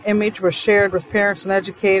inappropriate image was shared with parents and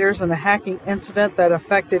educators in a hacking incident that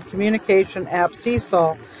affected communication app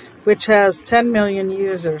Seesaw, which has 10 million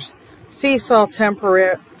users. Seesaw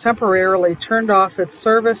temporarily turned off its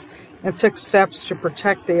service and took steps to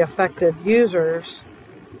protect the affected users.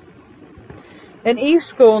 An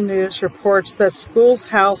eSchool News reports that School's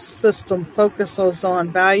House system focuses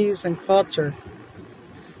on values and culture.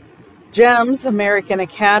 GEMS, American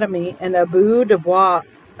Academy, and Abu Dabdu,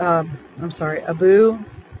 I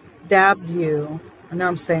know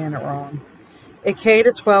I'm saying it wrong, a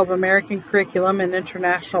K-12 American curriculum and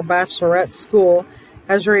international baccalaureate school,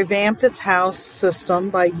 has revamped its house system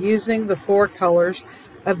by using the four colors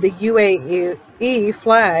of the UAE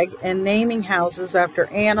flag and naming houses after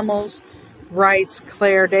animals, writes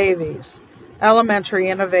Claire Davies, elementary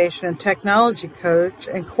innovation and technology coach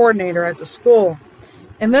and coordinator at the school.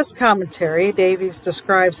 In this commentary, Davies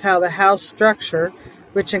describes how the house structure,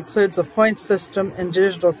 which includes a point system and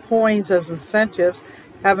digital coins as incentives,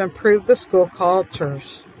 have improved the school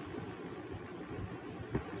cultures.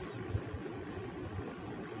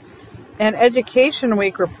 And Education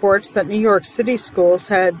Week reports that New York City schools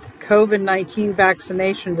had COVID-19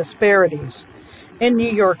 vaccination disparities. In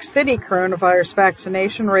New York City, coronavirus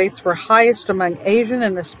vaccination rates were highest among Asian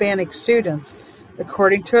and Hispanic students,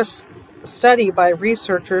 according to a study by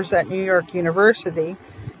researchers at New York University,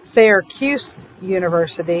 Syracuse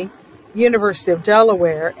University, University of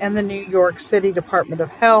Delaware, and the New York City Department of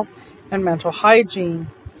Health and Mental Hygiene.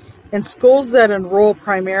 In schools that enroll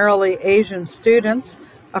primarily Asian students,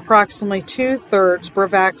 approximately 2/3 were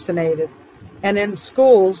vaccinated, and in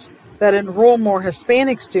schools that enroll more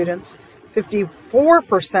Hispanic students,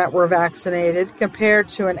 54% were vaccinated compared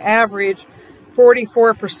to an average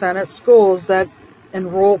 44% at schools that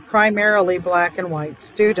enroll primarily black and white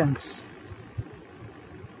students.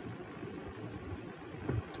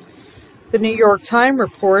 The New York Times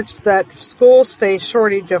reports that schools face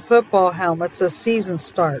shortage of football helmets as season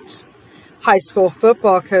starts. High school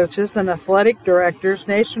football coaches and athletic directors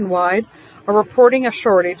nationwide are reporting a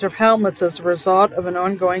shortage of helmets as a result of an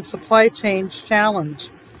ongoing supply chain challenge.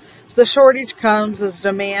 The shortage comes as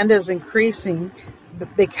demand is increasing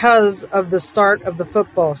because of the start of the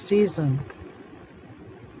football season.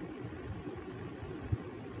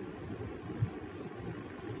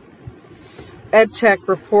 EdTech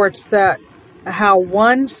reports that how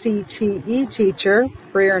one CTE teacher,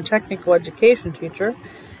 career and technical education teacher,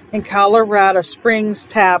 in Colorado Springs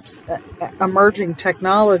taps emerging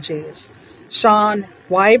technologies. Sean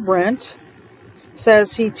Wybrant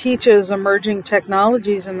says he teaches emerging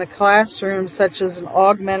technologies in the classroom, such as an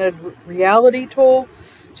augmented reality tool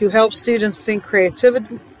to help students think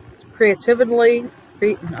creatively,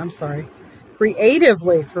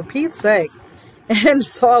 for Pete's sake, and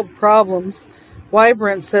solve problems.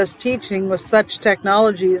 Wybrant says teaching with such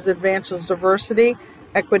technologies advances diversity,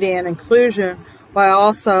 equity, and inclusion while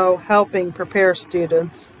also helping prepare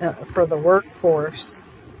students for the workforce.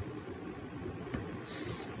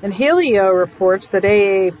 And Helio reports that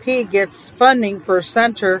AAP gets funding for a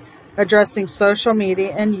center addressing social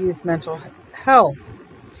media and youth mental health.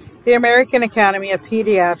 The American Academy of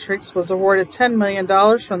Pediatrics was awarded $10 million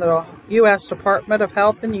from the U.S. Department of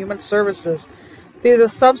Health and Human Services through the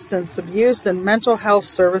Substance Abuse and Mental Health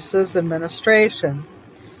Services Administration.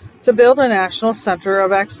 to build a national center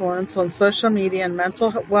of excellence on social media and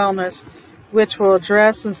mental wellness, which will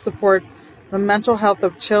address and support the mental health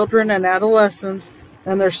of children and adolescents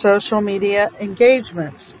and their social media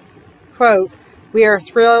engagements. Quote, "We are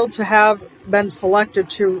thrilled to have been selected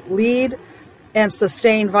to lead and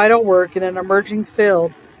sustain vital work in an emerging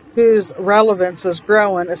field whose relevance has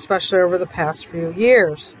grown, especially over the past few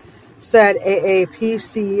years," said AAP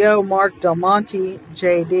CEO Mark Del Monte,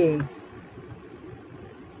 JD.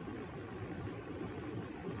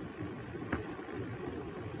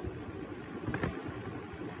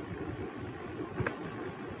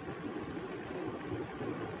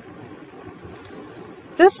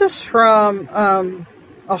 This is from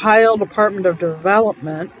Ohio Department of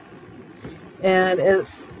Development, and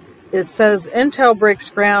it says Intel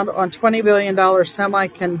breaks ground on $20 billion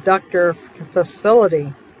semiconductor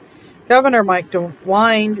facility. Governor Mike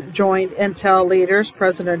DeWine joined Intel leaders,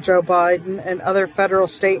 President Joe Biden, and other federal,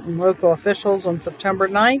 state, and local officials on September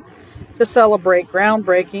 9th to celebrate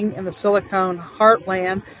groundbreaking in the Silicon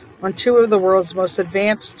Heartland on two of the world's most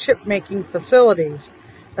advanced chip-making facilities.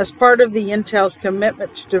 As part of the Intel's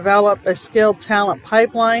commitment to develop a skilled talent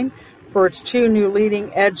pipeline for its two new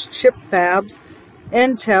leading-edge chip fabs,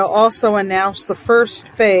 Intel also announced the first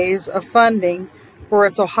phase of funding for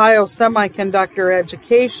its Ohio Semiconductor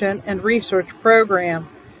Education and Research Program.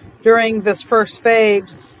 During this first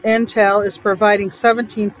phase, Intel is providing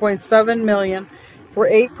 $17.7 million for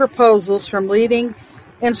 8 proposals from leading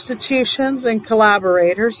institutions and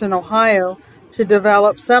collaborators in Ohio to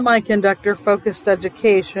develop semiconductor-focused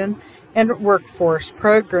education and workforce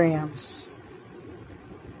programs.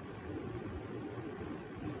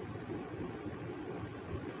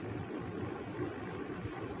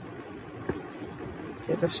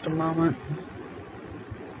 Okay, just a moment.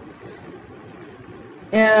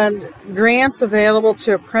 And grants available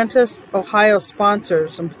to Apprentice Ohio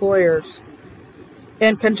sponsors, employers.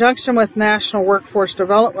 In conjunction with National Workforce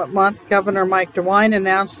Development Month, Governor Mike DeWine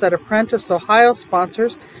announced that Apprentice Ohio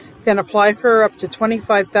sponsors can apply for up to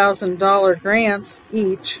 $25,000 grants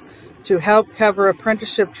each to help cover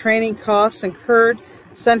apprenticeship training costs incurred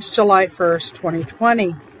since July 1st,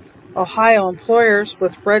 2020. Ohio employers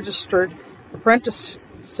with registered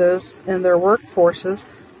apprentices in their workforces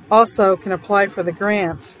also can apply for the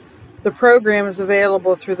grants. The program is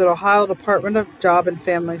available through the Ohio Department of Job and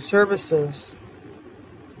Family Services.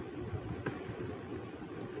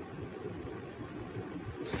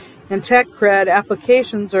 And TechCred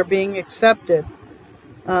applications are being accepted.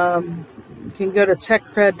 You can go to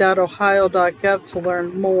techcred.ohio.gov to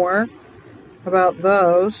learn more about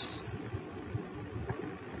those.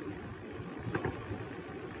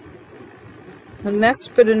 The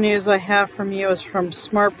next bit of news I have from you is from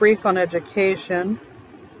Smart Brief on Education.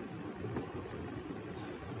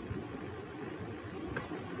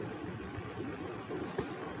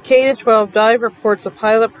 K-12 Dive reports a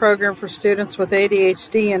pilot program for students with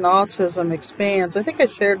ADHD and autism expands. I think I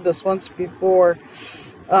shared this once before.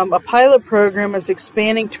 A pilot program is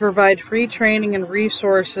expanding to provide free training and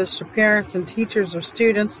resources to parents and teachers of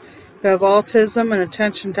students who have autism and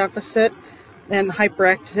attention deficit and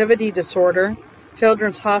hyperactivity disorder.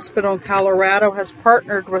 Children's Hospital in Colorado has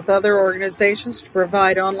partnered with other organizations to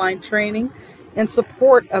provide online training in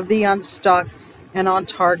support of the Unstuck and On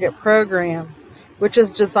Target program, which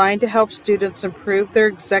is designed to help students improve their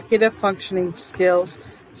executive functioning skills,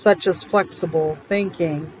 such as flexible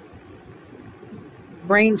thinking.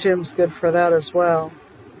 Brain Gym's good for that as well.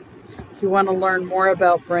 If you want to learn more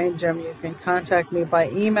about Brain Gym, you can contact me by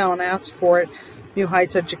email and ask for it,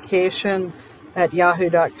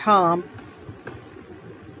 newheightseducation@yahoo.com.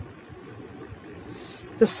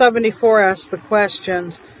 The 74 asks the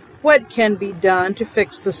questions, what can be done to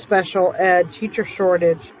fix the special ed teacher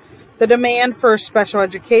shortage? The demand for special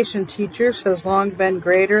education teachers has long been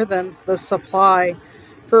greater than the supply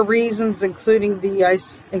for reasons including the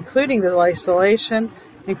isolation,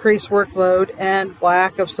 increased workload, and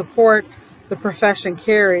lack of support the profession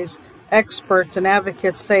carries. Experts and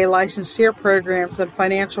advocates say licensure programs and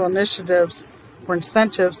financial initiatives or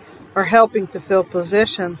incentives are helping to fill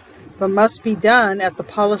positions, but must be done at the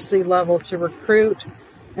policy level to recruit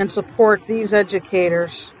and support these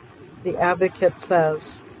educators, the advocate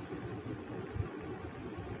says.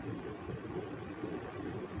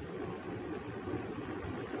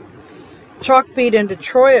 Chalkbeat in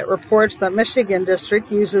Detroit reports that Michigan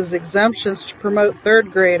District uses exemptions to promote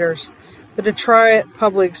third graders. The Detroit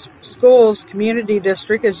Public Schools Community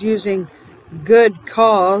District is using good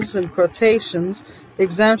cause, in quotations,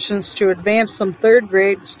 exemptions to advance some third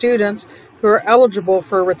grade students who are eligible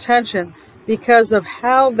for retention because of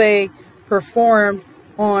how they performed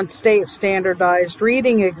on state standardized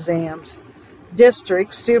reading exams.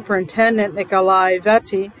 District Superintendent Nikolai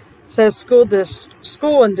Vetti says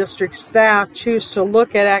school and district staff choose to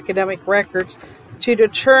look at academic records to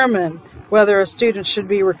determine whether a student should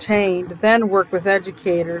be retained, then work with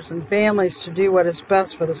educators and families to do what is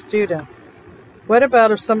best for the student. What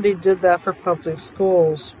about if somebody did that for public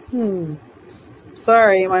schools?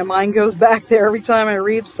 Sorry, my mind goes back there every time I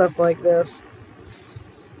read stuff like this.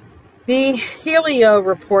 The Helio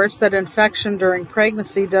reports that infection during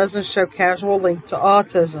pregnancy doesn't show causal link to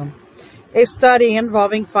autism. A study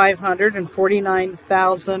involving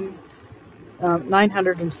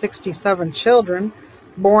 549,967 children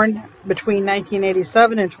born between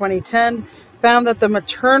 1987 and 2010 found that the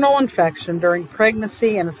maternal infection during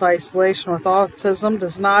pregnancy and its isolation with autism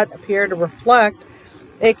does not appear to reflect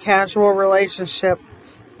a causal relationship,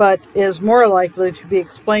 but is more likely to be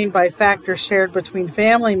explained by factors shared between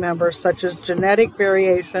family members, such as genetic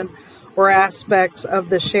variation or aspects of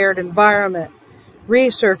the shared environment.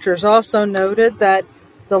 Researchers also noted that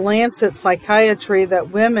the Lancet Psychiatry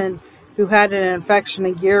that women who had an infection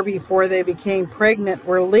a year before they became pregnant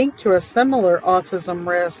were linked to a similar autism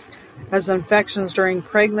risk as infections during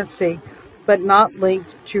pregnancy, but not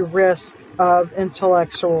linked to risk of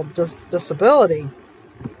intellectual disability.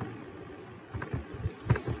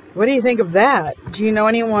 What do you think of that? Do you know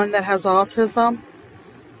anyone that has autism?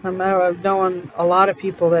 I've known a lot of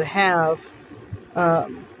people that have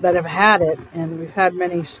had it, and we've had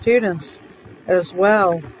many students as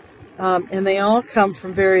well. And they all come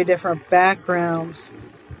from very different backgrounds.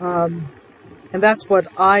 And that's what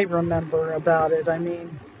I remember about it. I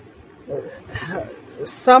mean,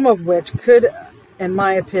 some of which could, in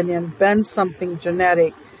my opinion, been something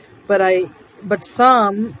genetic, but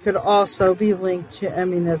some could also be linked to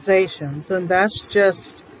immunizations. And that's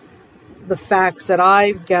just the facts that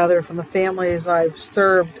I've gathered from the families I've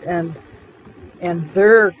served and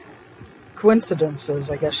their coincidences,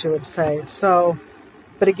 I guess you would say. So,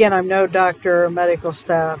 but again, I'm no doctor or medical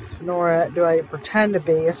staff, nor do I pretend to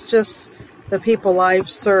be. It's just the people I've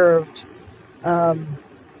served. So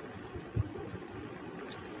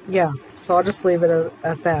I'll just leave it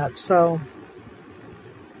at that. So,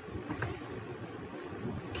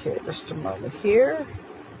 okay, just a moment here.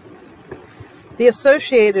 The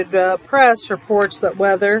Associated Press reports that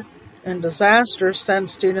weather and disasters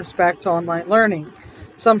send students back to online learning.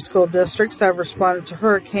 Some school districts have responded to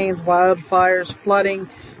hurricanes, wildfires, flooding,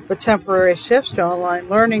 with temporary shifts to online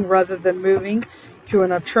learning rather than moving to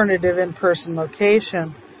an alternative in-person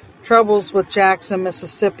location. Troubles with Jackson,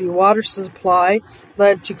 Mississippi water supply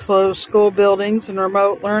led to closed school buildings and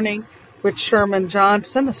remote learning, which Sherman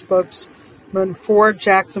Johnson, a spokesman for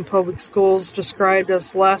Jackson Public Schools, described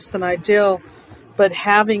as less than ideal, but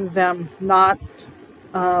having them not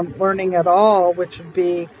learning at all, which would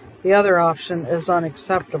be the other option, is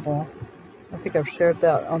unacceptable. I think I've shared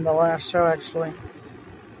that on the last show, actually.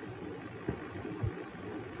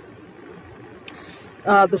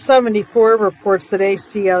 The 74 reports that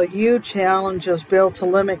ACLU challenges bill to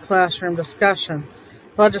limit classroom discussion.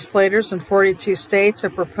 Legislators in 42 states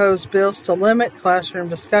have proposed bills to limit classroom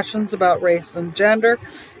discussions about race and gender,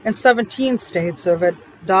 and 17 states have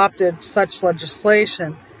adopted such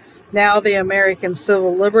legislation. Now the American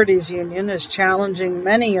Civil Liberties Union is challenging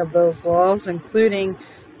many of those laws, including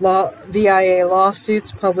VIA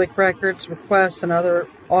lawsuits, public records requests, and other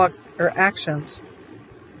actions.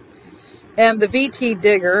 And the VT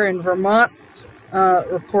Digger in Vermont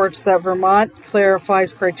reports that Vermont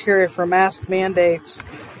clarifies criteria for mask mandates.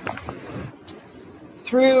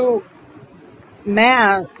 Though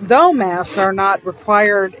masks are not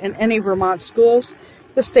required in any Vermont schools,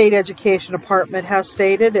 the state education department has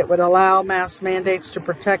stated it would allow mask mandates to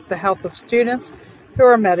protect the health of students who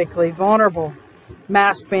are medically vulnerable.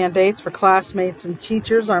 Mask mandates for classmates and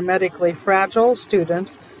teachers are medically fragile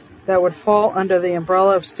students that would fall under the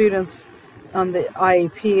umbrella of students on the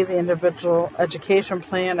IEP, the Individual Education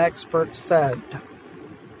Plan, experts said.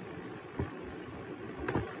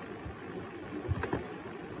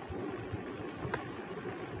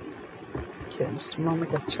 Okay, just a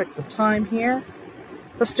moment, I'll check the time here.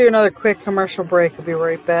 Let's do another quick commercial break. I'll be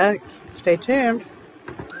right back. Stay tuned.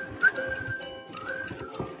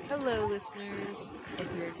 Hello, listeners. If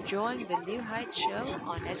you're enjoying the New Heights show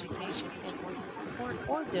on education and want to support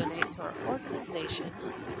or donate to our organization,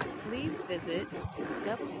 please visit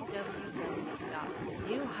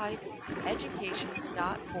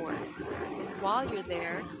www.newheightseducation.org. And while you're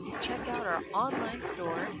there, check out our online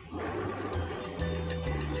store.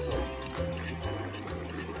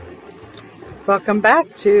 Welcome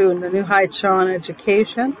back to the New Heights show on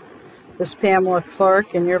education. This is Pamela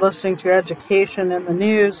Clark, and you're listening to Education in the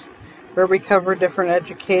News, where we cover different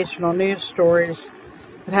educational news stories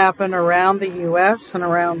that happen around the U.S. and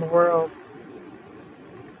around the world.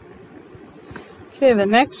 Okay, the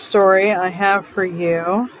next story I have for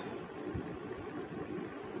you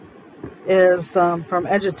is from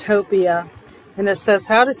Edutopia, and it says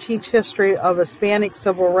How to Teach History of Hispanic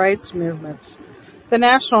Civil Rights Movements. The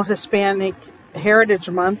National Hispanic Heritage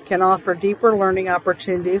Month can offer deeper learning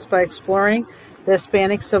opportunities by exploring the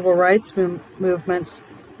Hispanic civil rights movements,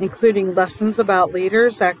 including lessons about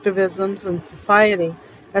leaders, activisms, and society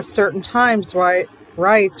at certain times,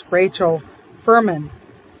 writes Rachel Furman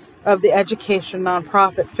of the education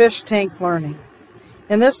nonprofit Fish Tank Learning.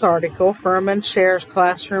 In this article, Furman shares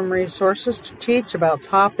classroom resources to teach about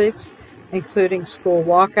topics including school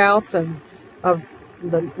walkouts and of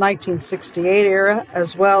the 1968 era,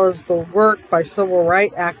 as well as the work by civil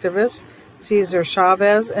rights activists Cesar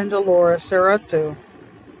Chavez and Dolores Huerta,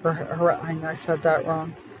 I said that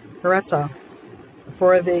wrong, Huerta,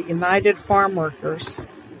 for the United Farm Workers.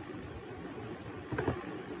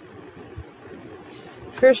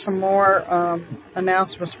 Here's some more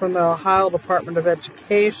announcements from the Ohio Department of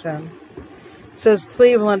Education. It says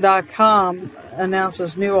Cleveland.com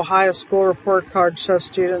announces new Ohio school report cards show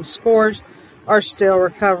students' scores are still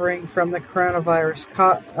recovering from the coronavirus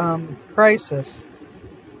crisis.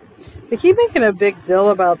 They keep making a big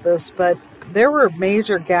deal about this, but there were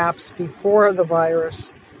major gaps before the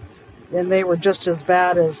virus, and they were just as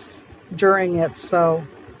bad as during it. So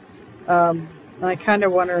I kind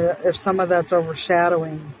of wonder if some of that's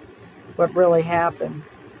overshadowing what really happened.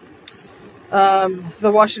 The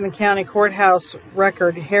Washington County Courthouse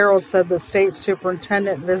Record Herald said the state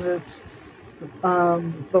superintendent visits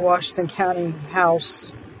the Washington County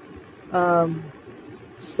House.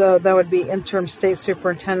 So that would be Interim State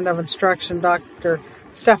Superintendent of Instruction Dr.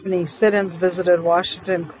 Stephanie Siddons visited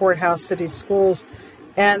Washington Courthouse City Schools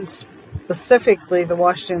and specifically the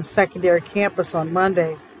Washington Secondary Campus on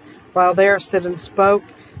Monday. While there, Siddons spoke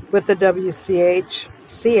with the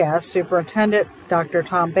WCHCS Superintendent, Dr.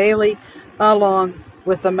 Tom Bailey, along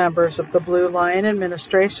with the members of the Blue Lion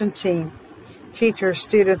administration team, teachers,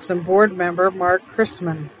 students, and board member Mark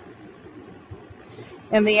Chrisman.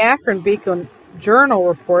 And the Akron Beacon Journal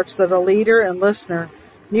reports that a leader and listener,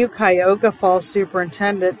 new Cuyahoga Falls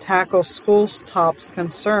superintendent, tackles school's top's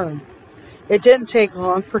concern. It didn't take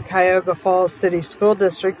long for Cuyahoga Falls City School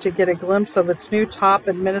District to get a glimpse of its new top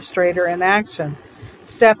administrator in action,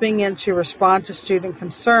 stepping in to respond to student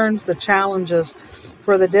concerns. The challenges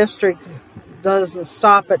for the district doesn't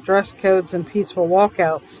stop at dress codes and peaceful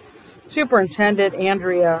walkouts. Superintendent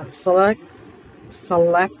Andrea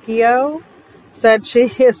Selecchio said she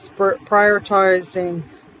is prioritizing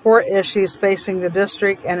 4 issues facing the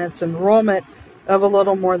district and its enrollment of a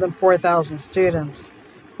little more than 4,000 students.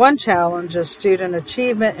 One challenge is student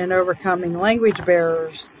achievement and overcoming language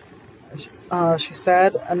barriers, she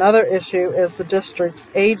said. Another issue is the district's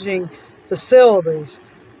aging facilities.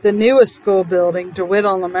 The newest school building, DeWitt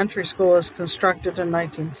Elementary School, was constructed in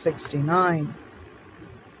 1969.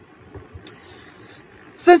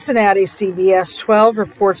 Cincinnati CBS 12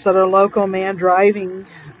 reports that a local man driving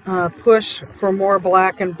push for more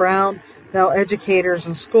black and brown male educators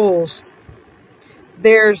in schools.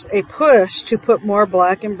 There's a push to put more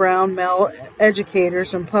black and brown male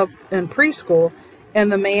educators in preschool,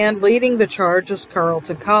 and the man leading the charge is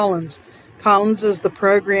Carlton Collins. Collins is the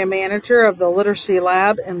program manager of the Literacy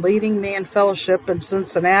Lab and Leading Man Fellowship in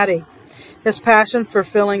Cincinnati. His passion for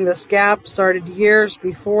filling this gap started years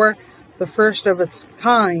before the first of its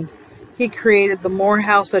kind. He created the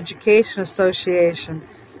Morehouse Education Association,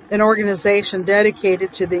 an organization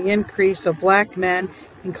dedicated to the increase of black men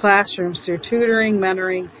in classrooms through tutoring,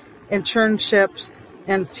 mentoring, internships,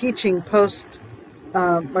 and teaching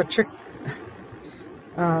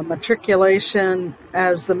matriculation.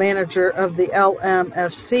 As the manager of the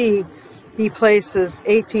LMFC, he places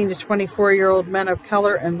 18 to 24-year-old men of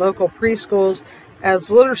color in local preschools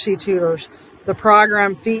as literacy tutors. The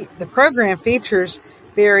program features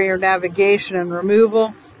barrier navigation and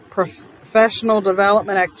removal, professional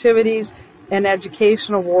development activities, and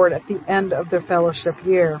education award at the end of their fellowship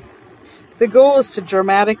year. The goal is to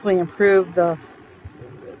dramatically improve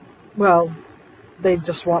they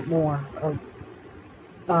just want more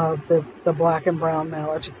of the black and brown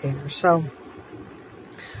male educators. So,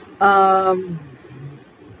 all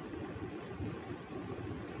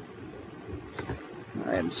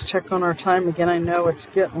right, let's check on our time again. I know it's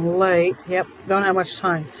getting late. Yep, don't have much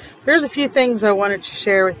time. There's a few things I wanted to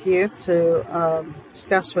share with you, to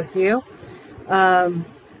discuss with you.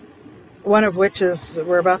 One of which is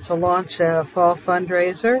we're about to launch a fall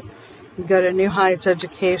fundraiser, You go to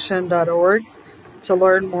newheightseducation.org to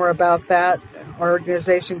learn more about that. Our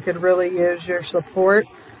organization could really use your support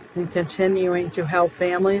in continuing to help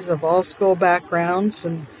families of all school backgrounds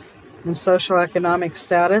and socioeconomic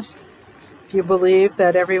status. If you believe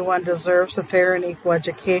that everyone deserves a fair and equal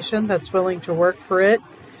education that's willing to work for it,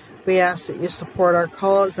 we ask that you support our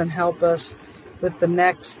cause and help us with the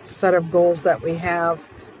next set of goals that we have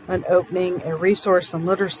on opening a resource and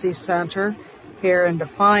literacy center here in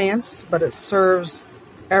Defiance, but it serves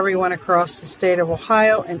everyone across the state of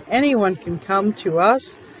Ohio, and anyone can come to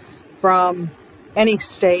us from any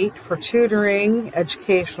state for tutoring,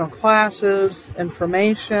 educational classes,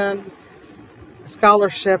 information,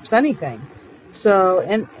 scholarships, anything. So,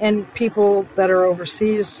 and people that are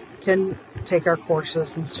overseas can take our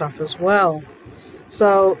courses and stuff as well.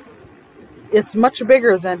 So it's much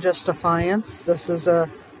bigger than just Defiance. This is a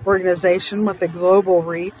organization with a global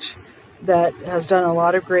reach that has done a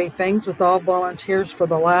lot of great things with all volunteers for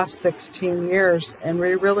the last 16 years, and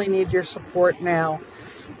we really need your support now.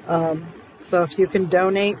 So if you can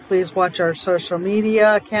donate, please watch our social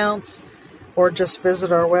media accounts or just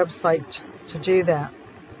visit our website to do that.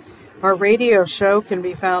 Our radio show can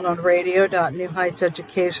be found on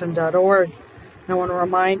radio.newheightseducation.org. I want to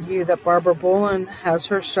remind you that Barbara Bullen has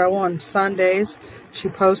her show on Sundays. She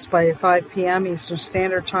posts by 5 p.m. Eastern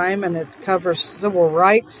Standard Time, and it covers civil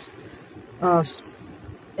rights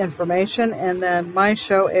information. And then my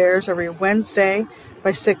show airs every Wednesday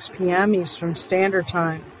by 6 p.m. Eastern Standard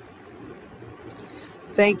Time.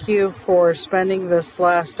 Thank you for spending this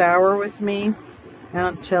last hour with me. And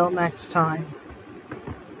until next time.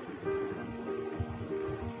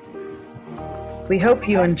 We hope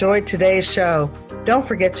you enjoyed today's show. Don't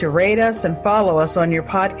forget to rate us and follow us on your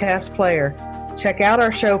podcast player. Check out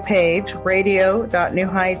our show page,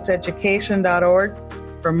 radio.newheightseducation.org,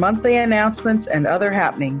 for monthly announcements and other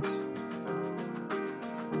happenings.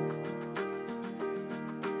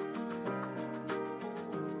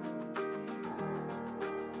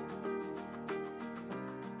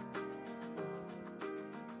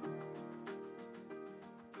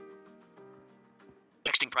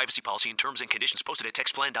 Texting privacy policy and terms and conditions posted at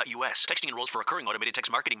textplan.us. Texting enrolls for recurring automated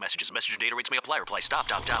text marketing messages. Message and data rates may apply. Reply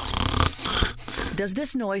stop, opt out. Does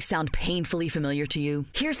this noise sound painfully familiar to you?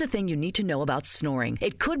 Here's the thing you need to know about snoring.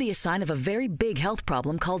 It could be a sign of a very big health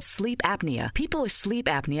problem called sleep apnea. People with sleep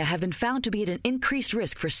apnea have been found to be at an increased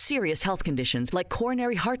risk for serious health conditions like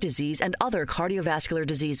coronary heart disease and other cardiovascular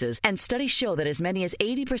diseases. And studies show that as many as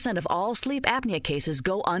 80% of all sleep apnea cases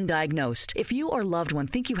go undiagnosed. If you or loved one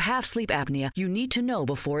think you have sleep apnea, you need to know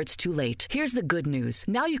before it's too late. Here's the good news.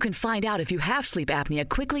 Now you can find out if you have sleep apnea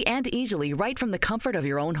quickly and easily right from the comfort of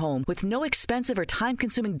your own home with no expensive or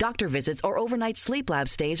time-consuming doctor visits or overnight sleep lab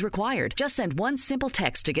stays required. Just send one simple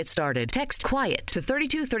text to get started. Text QUIET to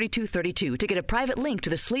 323232 to get a private link to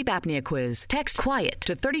the sleep apnea quiz. Text QUIET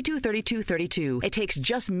to 323232. It takes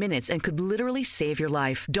just minutes and could literally save your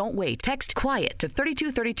life. Don't wait. Text QUIET to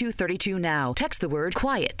 323232 now. Text the word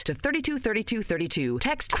QUIET to 323232.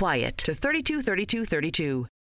 Text QUIET to 323232.